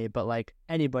company, but like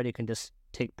anybody can just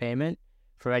take payment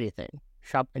for anything.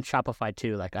 Shopify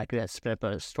too. Like I could spin up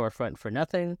a storefront for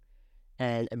nothing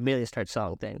and immediately start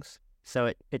selling things.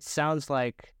 So it sounds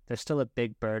like there's still a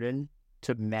big burden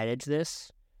to manage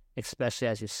this, especially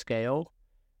as you scale.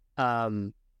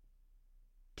 Do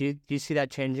you see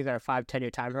that changing on a 5-10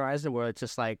 year time horizon where it's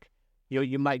just like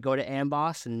you might go to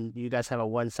Amboss and you guys have a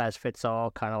one size fits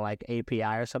all kind of like API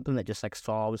or something that just like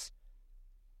solves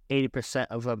 80%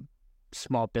 of a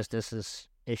small business's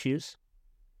issues?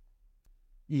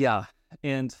 Yeah,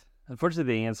 and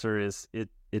unfortunately, the answer is it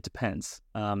depends.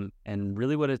 And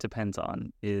really, what it depends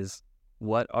on is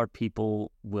what are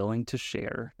people willing to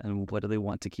share and what do they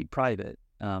want to keep private.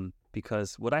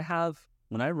 Because what I have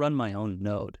when I run my own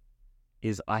node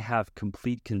is I have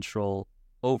complete control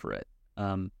over it.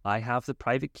 I have the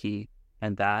private key,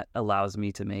 and that allows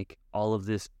me to make all of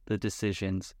the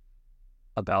decisions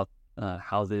about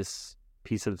how this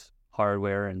piece of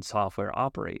hardware and software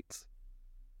operates.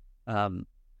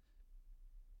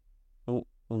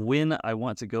 When I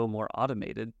want to go more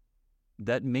automated,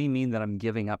 that may mean that I'm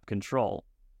giving up control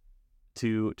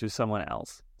to someone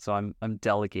else. So I'm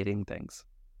delegating things.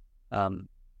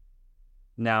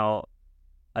 Now,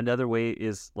 another way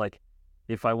is like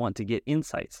if I want to get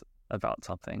insights about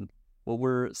something, what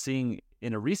we're seeing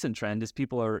in a recent trend is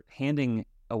people are handing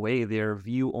away their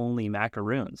view-only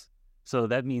macaroons. So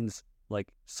that means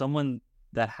like someone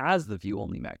that has the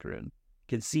view-only macaroon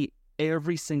can see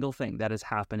every single thing that is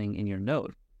happening in your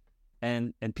node.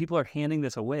 And people are handing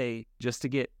this away just to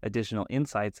get additional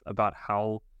insights about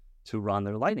how to run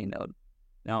their Lightning node.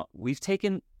 Now, we've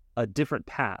taken a different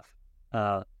path,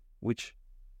 which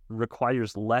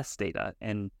requires less data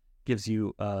and gives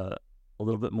you a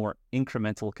little bit more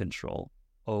incremental control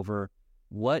over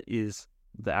what is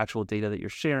the actual data that you're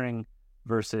sharing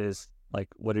versus like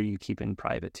what are you keeping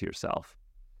private to yourself.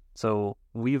 So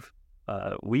we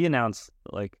announced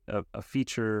like a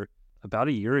feature about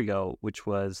a year ago, which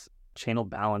was channel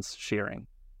balance sharing.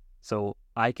 So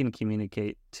I can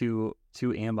communicate to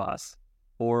Amboss,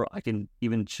 or I can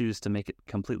even choose to make it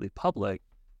completely public,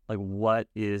 like what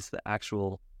is the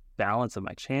actual balance of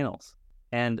my channels.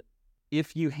 And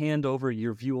if you hand over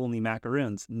your view-only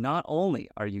macaroons, not only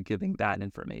are you giving that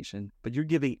information, but you're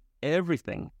giving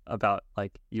everything about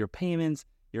like your payments,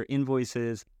 your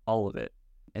invoices, all of it.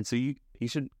 And so you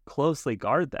should closely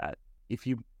guard that if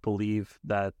you believe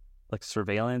that like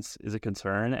surveillance is a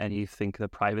concern and you think that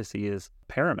privacy is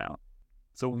paramount.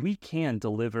 So we can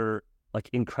deliver like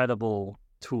incredible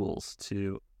tools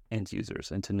to end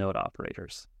users and to node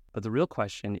operators. But the real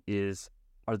question is,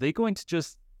 are they going to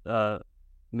just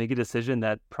make a decision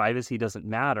that privacy doesn't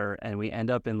matter and we end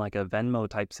up in like a Venmo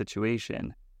type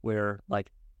situation where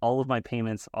like all of my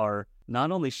payments are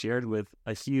not only shared with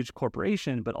a huge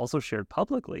corporation, but also shared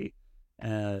publicly,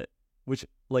 which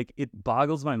like it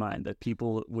boggles my mind that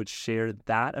people would share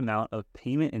that amount of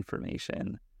payment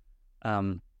information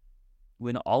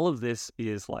when all of this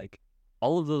is like,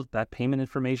 all of that payment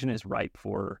information is ripe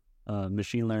for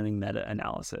machine learning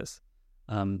meta-analysis.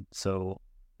 So,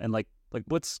 and like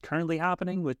what's currently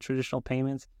happening with traditional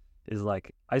payments is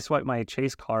like, I swipe my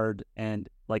Chase card and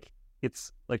like,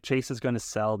 it's like Chase is going to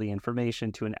sell the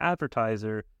information to an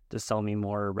advertiser to sell me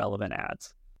more relevant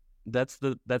ads. That's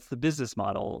the business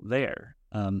model there.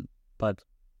 But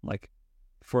like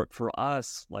for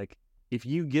us, like if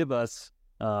you give us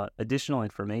additional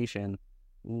information,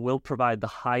 we'll provide the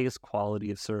highest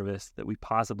quality of service that we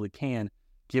possibly can,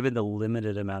 given the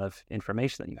limited amount of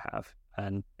information that you have.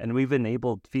 And we've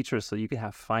enabled features so you can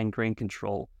have fine-grained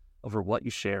control over what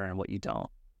you share and what you don't.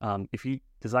 If you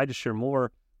decide to share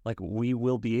more, like we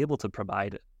will be able to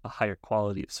provide a higher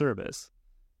quality of service.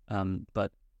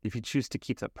 But if you choose to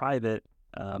keep that private,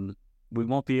 we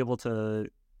won't be able to.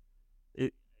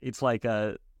 It's like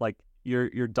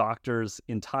your doctor's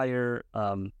entire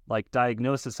like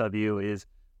diagnosis of you is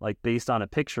like based on a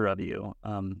picture of you.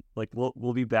 Like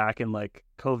we'll be back in like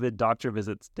COVID doctor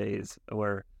visits days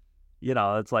where, you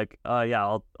know, it's like, oh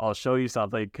yeah, I'll show you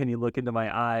something. Can you look into my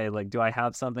eye? Like, do I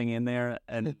have something in there?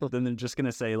 And then they're just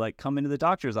gonna say like, come into the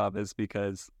doctor's office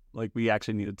because like we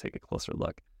actually need to take a closer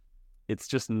look. It's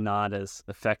just not as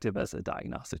effective as a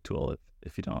diagnostic tool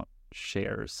if you don't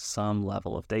share some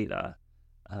level of data.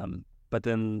 But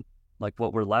then like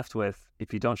what we're left with,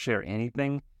 if you don't share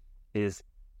anything, is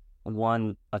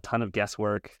one, a ton of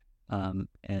guesswork,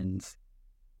 and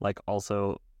like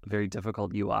also very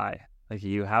difficult UI. Like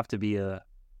you have to be an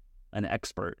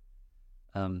expert.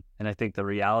 And I think the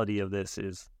reality of this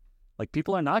is like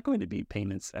people are not going to be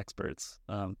payments experts.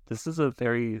 This is a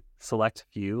very select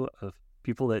few of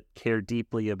people that care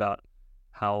deeply about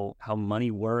how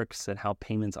money works and how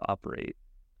payments operate.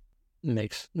 That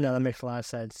makes a lot of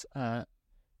sense.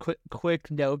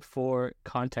 Quick note for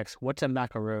context. What's a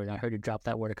macaroon? I heard you drop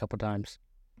that word a couple times.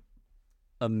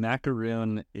 A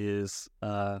macaroon is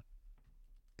kind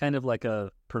of like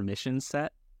a permission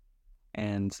set,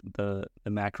 and the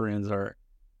macaroons are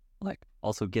like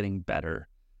also getting better.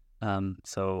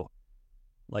 So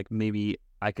like maybe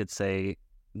I could say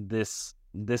this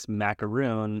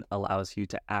macaroon allows you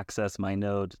to access my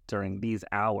node during these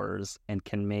hours and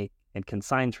can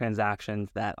sign transactions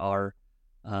that are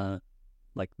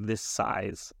like this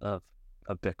size of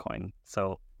Bitcoin.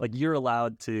 So like you're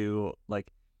allowed to like,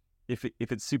 if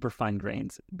it's super fine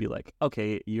grained, be like,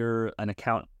 okay, you're an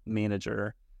account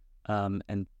manager,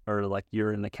 or like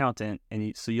you're an accountant,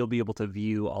 and so you'll be able to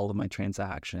view all of my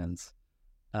transactions.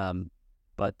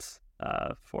 But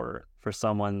for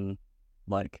someone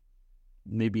like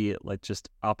maybe like just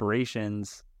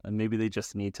operations, and maybe they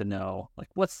just need to know like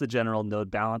what's the general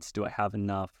node balance? Do I have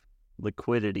enough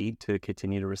liquidity to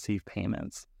continue to receive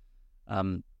payments?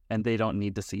 And they don't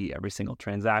need to see every single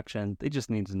transaction. They just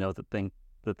need to know that the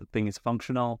thing is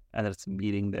functional and that it's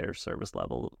meeting their service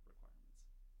level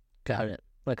requirements. Got it.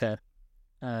 Like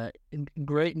a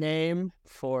great name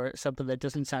for something that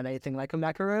doesn't sound anything like a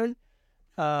macaroon.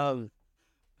 Macaron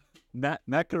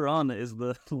is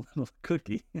the little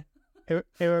cookie. It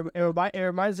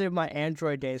reminds me of my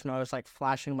Android days when I was like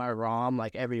flashing my ROM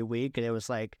like every week, and it was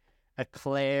like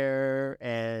Eclair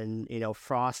and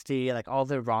Frosty, like all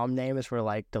the ROM names were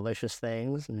like delicious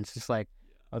things, and it's just like,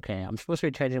 okay, I'm supposed to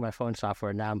be changing my phone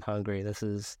software. Now I'm hungry. This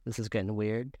is getting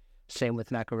weird. Same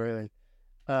with macaroon.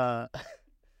 Uh,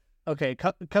 okay,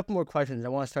 couple more questions. I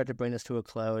want to start to bring this to a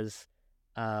close.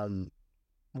 One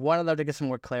I'd love to get some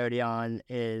more clarity on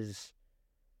is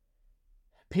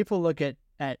people look at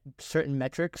certain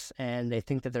metrics and they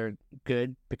think that they're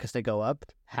good because they go up.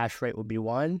 Hash rate would be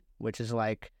one, which is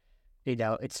like,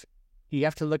 it's you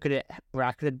have to look at it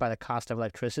bracketed by the cost of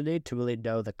electricity to really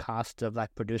know the cost of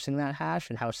like producing that hash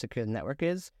and how secure the network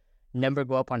is. Number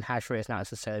go up on hash rate is not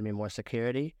necessarily mean more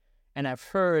security. And I've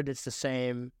heard it's the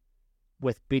same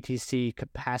with BTC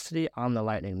capacity on the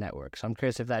Lightning Network. So I'm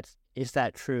curious if is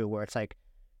that true, where it's like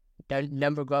that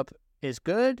number go up is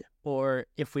good, or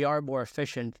if we are more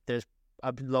efficient, there's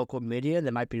a local median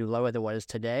that might be lower than what is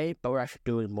today, but we're actually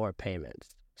doing more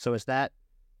payments. So is that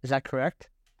correct?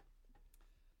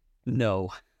 No,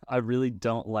 I really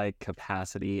don't like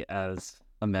capacity as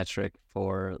a metric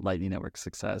for Lightning Network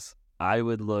success. I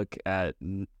would look at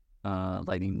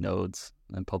Lightning nodes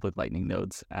and public Lightning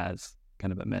nodes as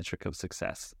kind of a metric of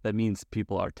success. That means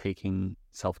people are taking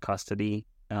self-custody,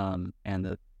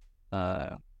 and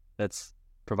that's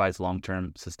provides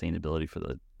long-term sustainability for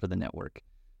the network.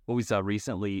 What we saw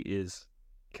recently is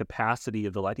capacity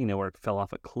of the Lightning Network fell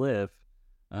off a cliff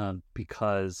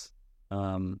because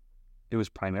it was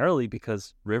primarily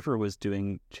because River was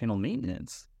doing channel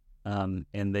maintenance, and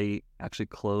they actually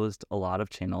closed a lot of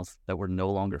channels that were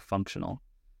no longer functional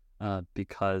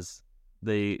because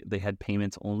they had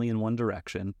payments only in one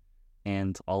direction,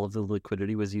 and all of the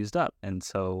liquidity was used up. And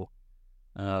so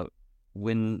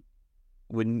when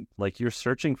like you're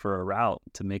searching for a route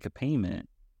to make a payment,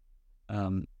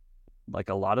 like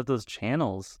a lot of those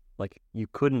channels, like you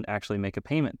couldn't actually make a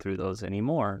payment through those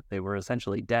anymore. They were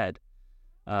essentially dead.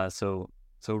 So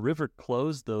River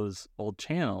closed those old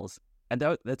channels, and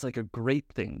that's like a great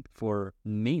thing for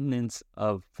maintenance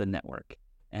of the network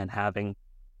and having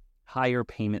higher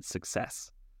payment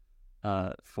success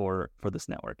for this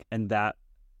network. And that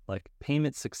like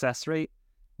payment success rate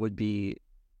would be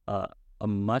a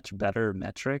much better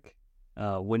metric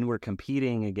when we're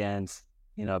competing against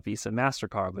Visa,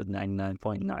 MasterCard with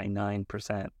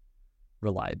 99.99%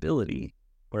 reliability,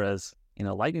 whereas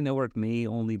Lightning Network may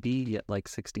only be at like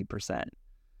 60%.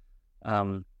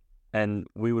 And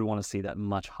we would want to see that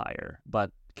much higher.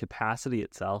 But capacity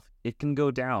itself, it can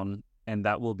go down, and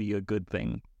that will be a good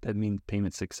thing. That means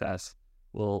payment success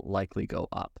will likely go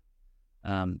up.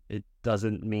 It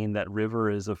doesn't mean that River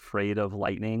is afraid of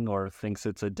Lightning or thinks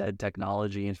it's a dead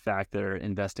technology. In fact, they're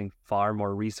investing far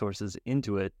more resources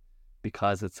into it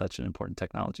because it's such an important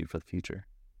technology for the future.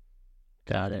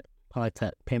 Got it. I like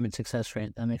that payment success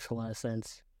rate. That makes a lot of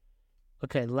sense.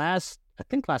 Okay, last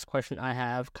question I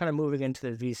have, kind of moving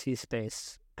into the VC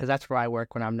space, because that's where I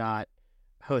work when I'm not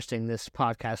hosting this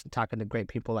podcast and talking to great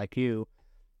people like you.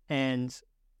 And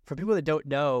for people that don't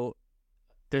know,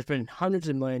 there's been hundreds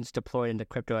of millions deployed into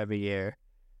crypto every year,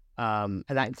 and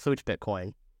that includes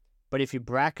Bitcoin. But if you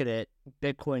bracket it,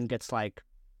 Bitcoin gets I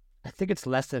think it's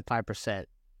less than 5%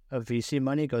 of VC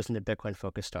money goes into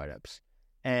Bitcoin-focused startups.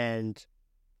 And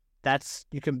that's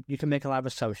you can make a lot of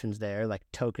assumptions there, like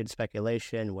token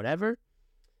speculation, whatever.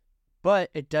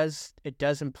 But it does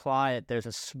imply that there's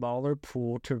a smaller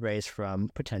pool to raise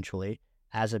from potentially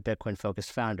as a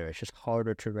Bitcoin-focused founder. It's just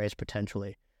harder to raise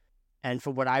potentially. And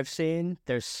from what I've seen,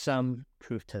 there's some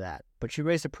truth to that. But you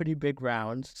raised a pretty big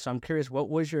round, so I'm curious, what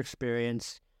was your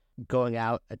experience going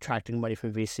out, attracting money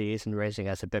from VCs and raising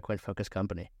as a Bitcoin-focused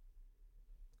company?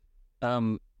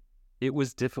 It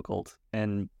was difficult,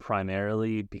 and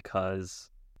primarily because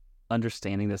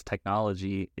understanding this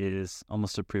technology is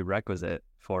almost a prerequisite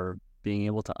for being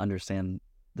able to understand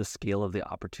the scale of the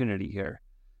opportunity here.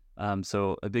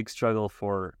 So a big struggle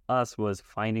for us was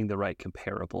finding the right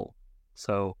comparable.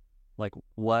 So like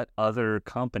what other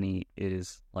company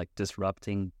is like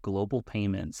disrupting global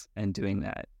payments and doing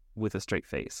that with a straight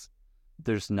face?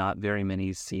 There's not very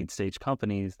many seed stage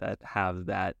companies that have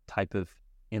that type of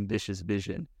ambitious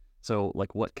vision. So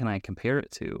like what can I compare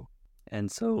it to? And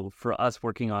so for us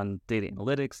working on data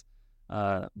analytics,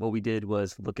 what we did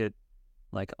was look at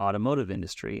like automotive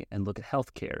industry and look at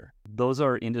healthcare. Those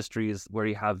are industries where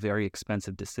you have very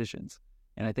expensive decisions.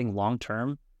 And I think long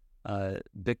term,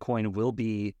 Bitcoin will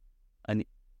be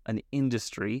an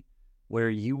industry where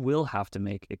you will have to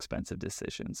make expensive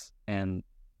decisions, and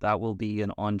that will be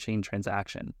an on-chain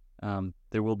transaction.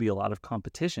 There will be a lot of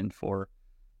competition for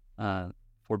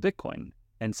Bitcoin.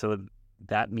 And so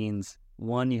that means,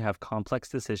 one, you have complex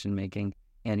decision making,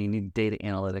 and you need data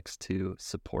analytics to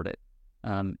support it.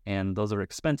 And those are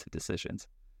expensive decisions.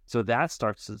 So that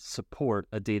starts to support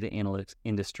a data analytics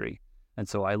industry. And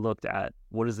so I looked at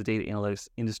what is the data analytics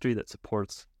industry that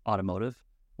supports automotive?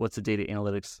 What's the data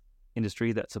analytics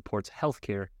industry that supports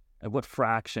healthcare? And what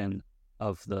fraction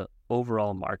of the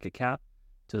overall market cap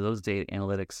do those data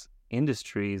analytics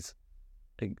industries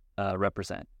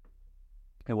represent?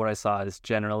 And what I saw is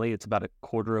generally it's about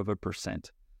 0.25%.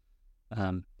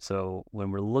 So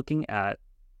when we're looking at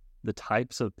the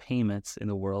types of payments in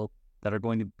the world that are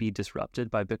going to be disrupted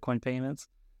by Bitcoin payments,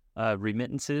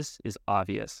 remittances is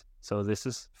obvious. So this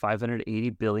is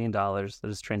 $580 billion that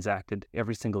is transacted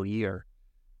every single year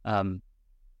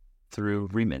through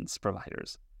remittance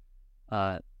providers.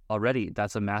 Already,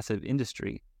 that's a massive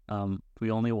industry.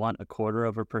 We only want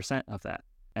 0.25% of that.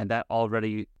 And that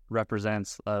already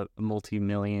represents a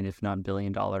multi-million, if not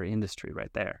billion-dollar industry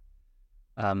right there.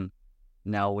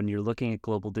 Now, when you're looking at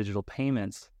global digital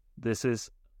payments, this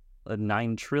is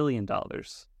 $9 trillion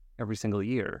every single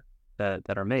year that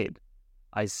are made.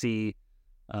 I see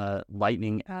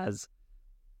Lightning as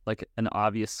like an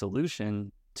obvious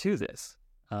solution to this.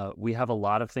 We have a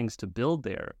lot of things to build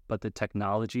there, but the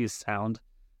technology is sound.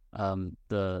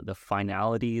 The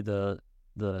finality,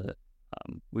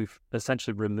 we've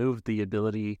essentially removed the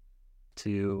ability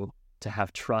to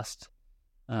have trust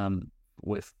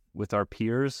with our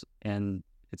peers, and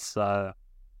it's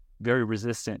very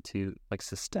resistant to like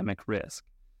systemic risk.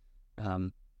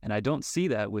 And I don't see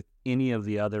that with any of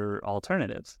the other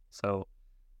alternatives. So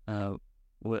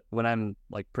when I'm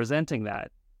like presenting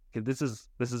that, this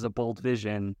is a bold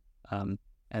vision,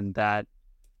 and that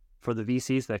for the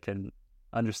VCs that can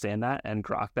understand that and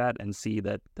grok that and see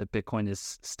that Bitcoin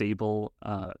is stable,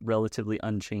 relatively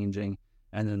unchanging,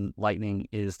 and then Lightning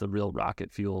is the real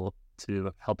rocket fuel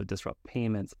to help it disrupt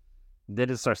payments,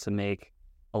 then it starts to make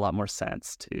a lot more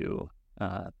sense to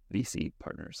VC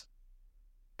partners.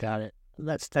 Got it.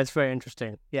 That's very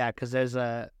interesting. Yeah, because there's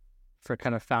for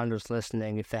kind of founders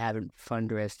listening, if they haven't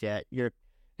fundraised yet,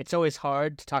 it's always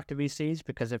hard to talk to VCs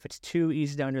because if it's too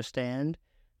easy to understand,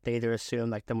 they either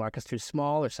assume like the market's too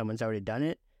small or someone's already done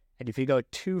it. And if you go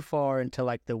too far into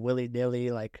like the willy-nilly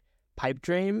like pipe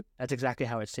dream, that's exactly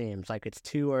how it seems. Like it's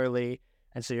too early,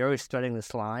 and so you're always threading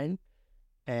this line.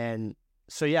 And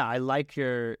so yeah, I like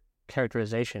your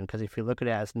characterization because if you look at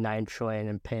it as 9 trillion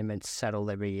in payments settled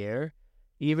every year,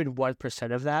 even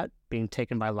 1% of that being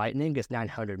taken by Lightning is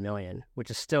 900 million,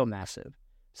 which is still massive.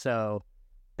 So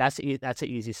that's an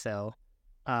easy sell.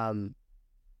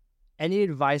 Any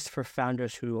advice for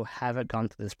founders who haven't gone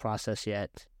through this process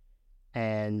yet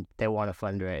and they want to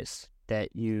fundraise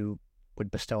that you would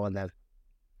bestow on them?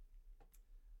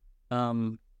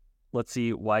 Let's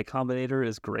see. Y Combinator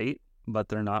is great, but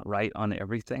they're not right on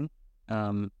everything.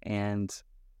 And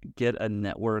get a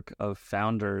network of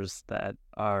founders that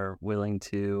are willing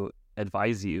to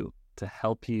advise you, to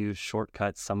help you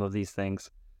shortcut some of these things,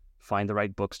 find the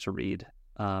right books to read.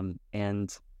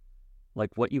 And like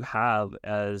what you have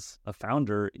as a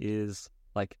founder is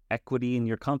like equity in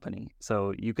your company.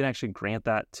 So you can actually grant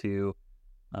that to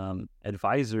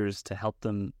advisors to help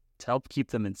keep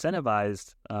them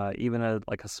incentivized, even a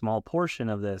small portion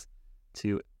of this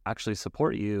to actually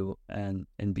support you and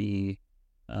be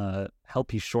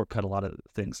help you shortcut a lot of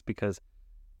things, because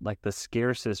like the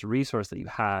scarcest resource that you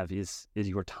have is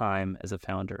your time as a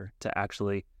founder to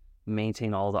actually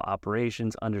maintain all the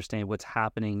operations, understand what's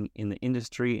happening in the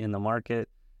industry, in the market,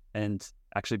 and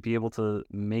actually be able to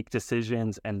make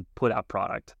decisions and put out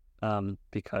product.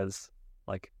 Because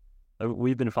like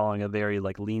we've been following a very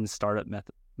like lean startup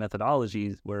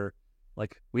methodologies where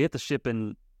like we have to ship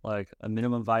in like a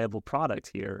minimum viable product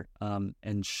here,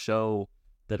 and show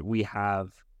that we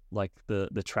have like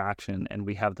the traction and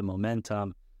we have the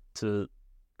momentum to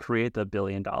create the $1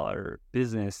 billion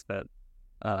business that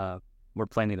we're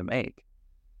planning to make.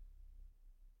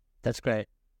 That's great.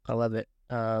 I love it.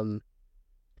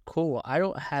 Cool. I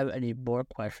don't have any more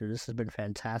questions. This has been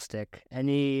fantastic.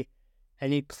 Any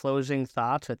closing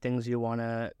thoughts or things you want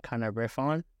to kind of riff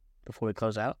on before we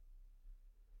close out?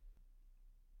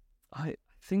 I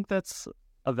think that's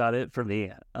about it for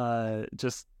me.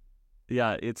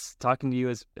 It's talking to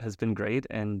you has been great,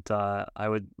 and I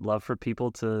would love for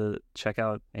people to check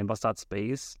out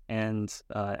Amboss.space. And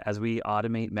as we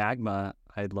automate Magma,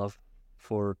 I'd love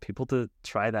for people to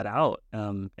try that out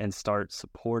and start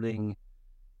supporting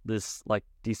this like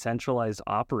decentralized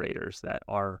operators that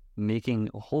are making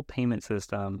a whole payment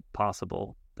system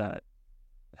possible that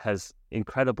has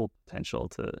incredible potential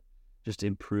to just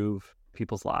improve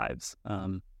people's lives.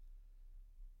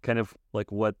 Kind of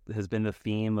like what has been the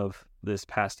theme of this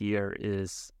past year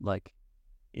is like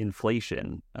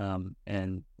inflation,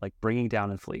 and like bringing down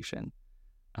inflation.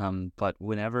 But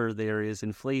whenever there is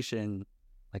inflation,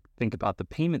 like think about the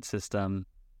payment system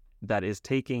that is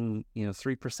taking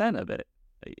 3% of it.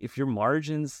 If your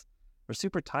margins are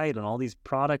super tight on all these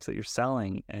products that you're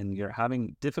selling and you're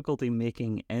having difficulty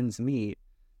making ends meet,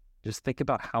 just think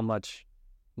about how much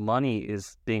money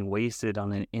is being wasted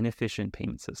on an inefficient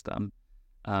payment system.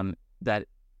 That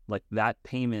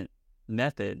payment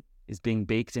method is being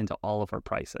baked into all of our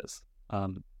prices.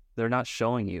 They're not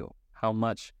showing you how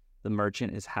much the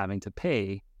merchant is having to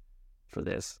pay for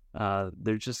this.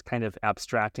 They're just kind of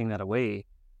abstracting that away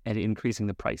and increasing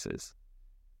the prices.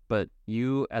 But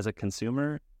you as a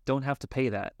consumer don't have to pay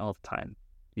that all the time.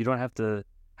 You don't have to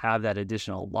have that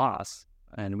additional loss,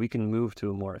 and we can move to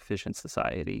a more efficient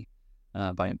society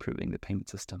by improving the payment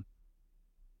system.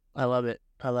 I love it.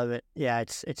 Yeah,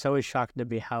 it's always shocking to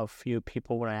me how few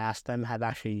people, when I ask them, have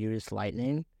actually used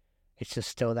Lightning. It's just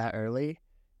still that early.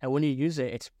 And when you use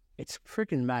it, it's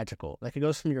freaking magical. Like, it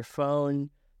goes from your phone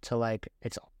to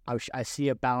I see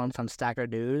a balance on Stacker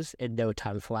News in no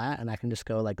time flat, and I can just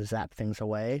go zap things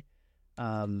away.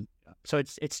 So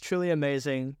it's truly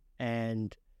amazing.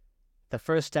 And the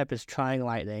first step is trying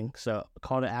Lightning. So a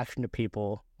call to action to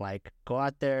people, go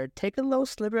out there, take a little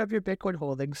sliver of your Bitcoin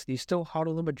holdings. You still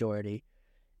hodl the majority,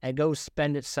 and go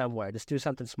spend it somewhere. Just do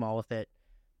something small with it.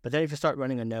 But then if you start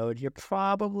running a node, you're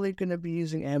probably going to be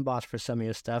using Amboss for some of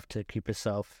your stuff to keep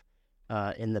yourself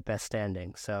in the best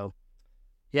standing. So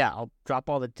yeah, I'll drop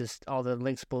all the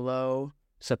links below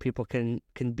so people can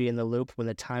be in the loop when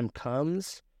the time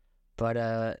comes.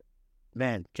 But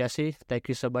man, Jesse, thank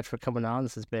you so much for coming on.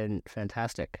 This has been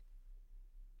fantastic.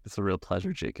 It's a real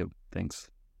pleasure, Jacob. Thanks.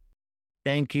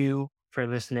 Thank you for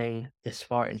listening this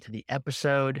far into the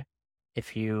episode.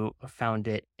 If you found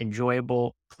it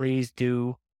enjoyable, please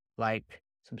do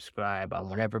subscribe on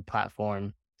whatever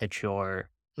platform that you're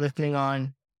listening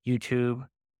on. YouTube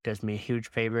does me a huge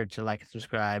favor to and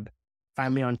subscribe.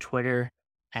 Find me on Twitter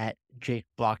at Jake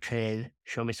Blockchain.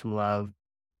 Show me some love.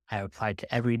 I reply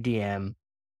to every DM.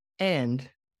 And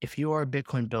if you are a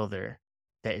Bitcoin builder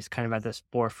that is kind of at this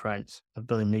forefront of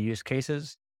building new use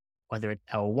cases, whether it's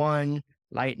L1,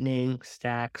 Lightning,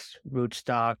 Stacks,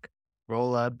 Rootstock,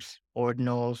 Rollups,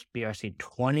 Ordinals,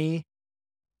 BRC20,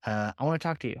 I want to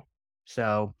talk to you.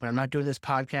 So when I'm not doing this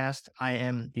podcast, I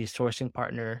am the sourcing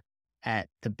partner at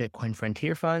the Bitcoin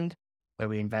Frontier Fund, where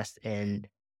we invest in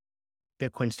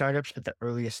Bitcoin startups at the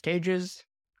earliest stages,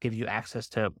 give you access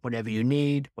to whatever you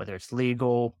need, whether it's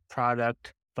legal,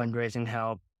 product, fundraising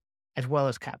help, as well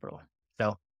as capital.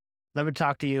 So love to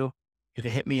talk to you. You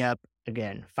can hit me up.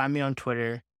 Again, find me on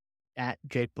Twitter at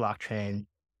Jake Blockchain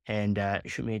and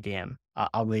shoot me a DM.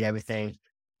 I'll read everything.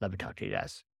 Love to talk to you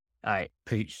guys. All right.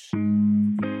 Peace.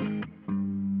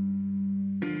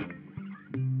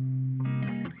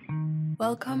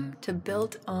 Welcome to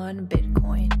Built on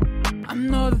Bitcoin. I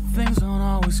know that things don't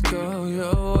always go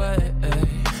your way,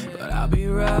 but I'll be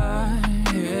right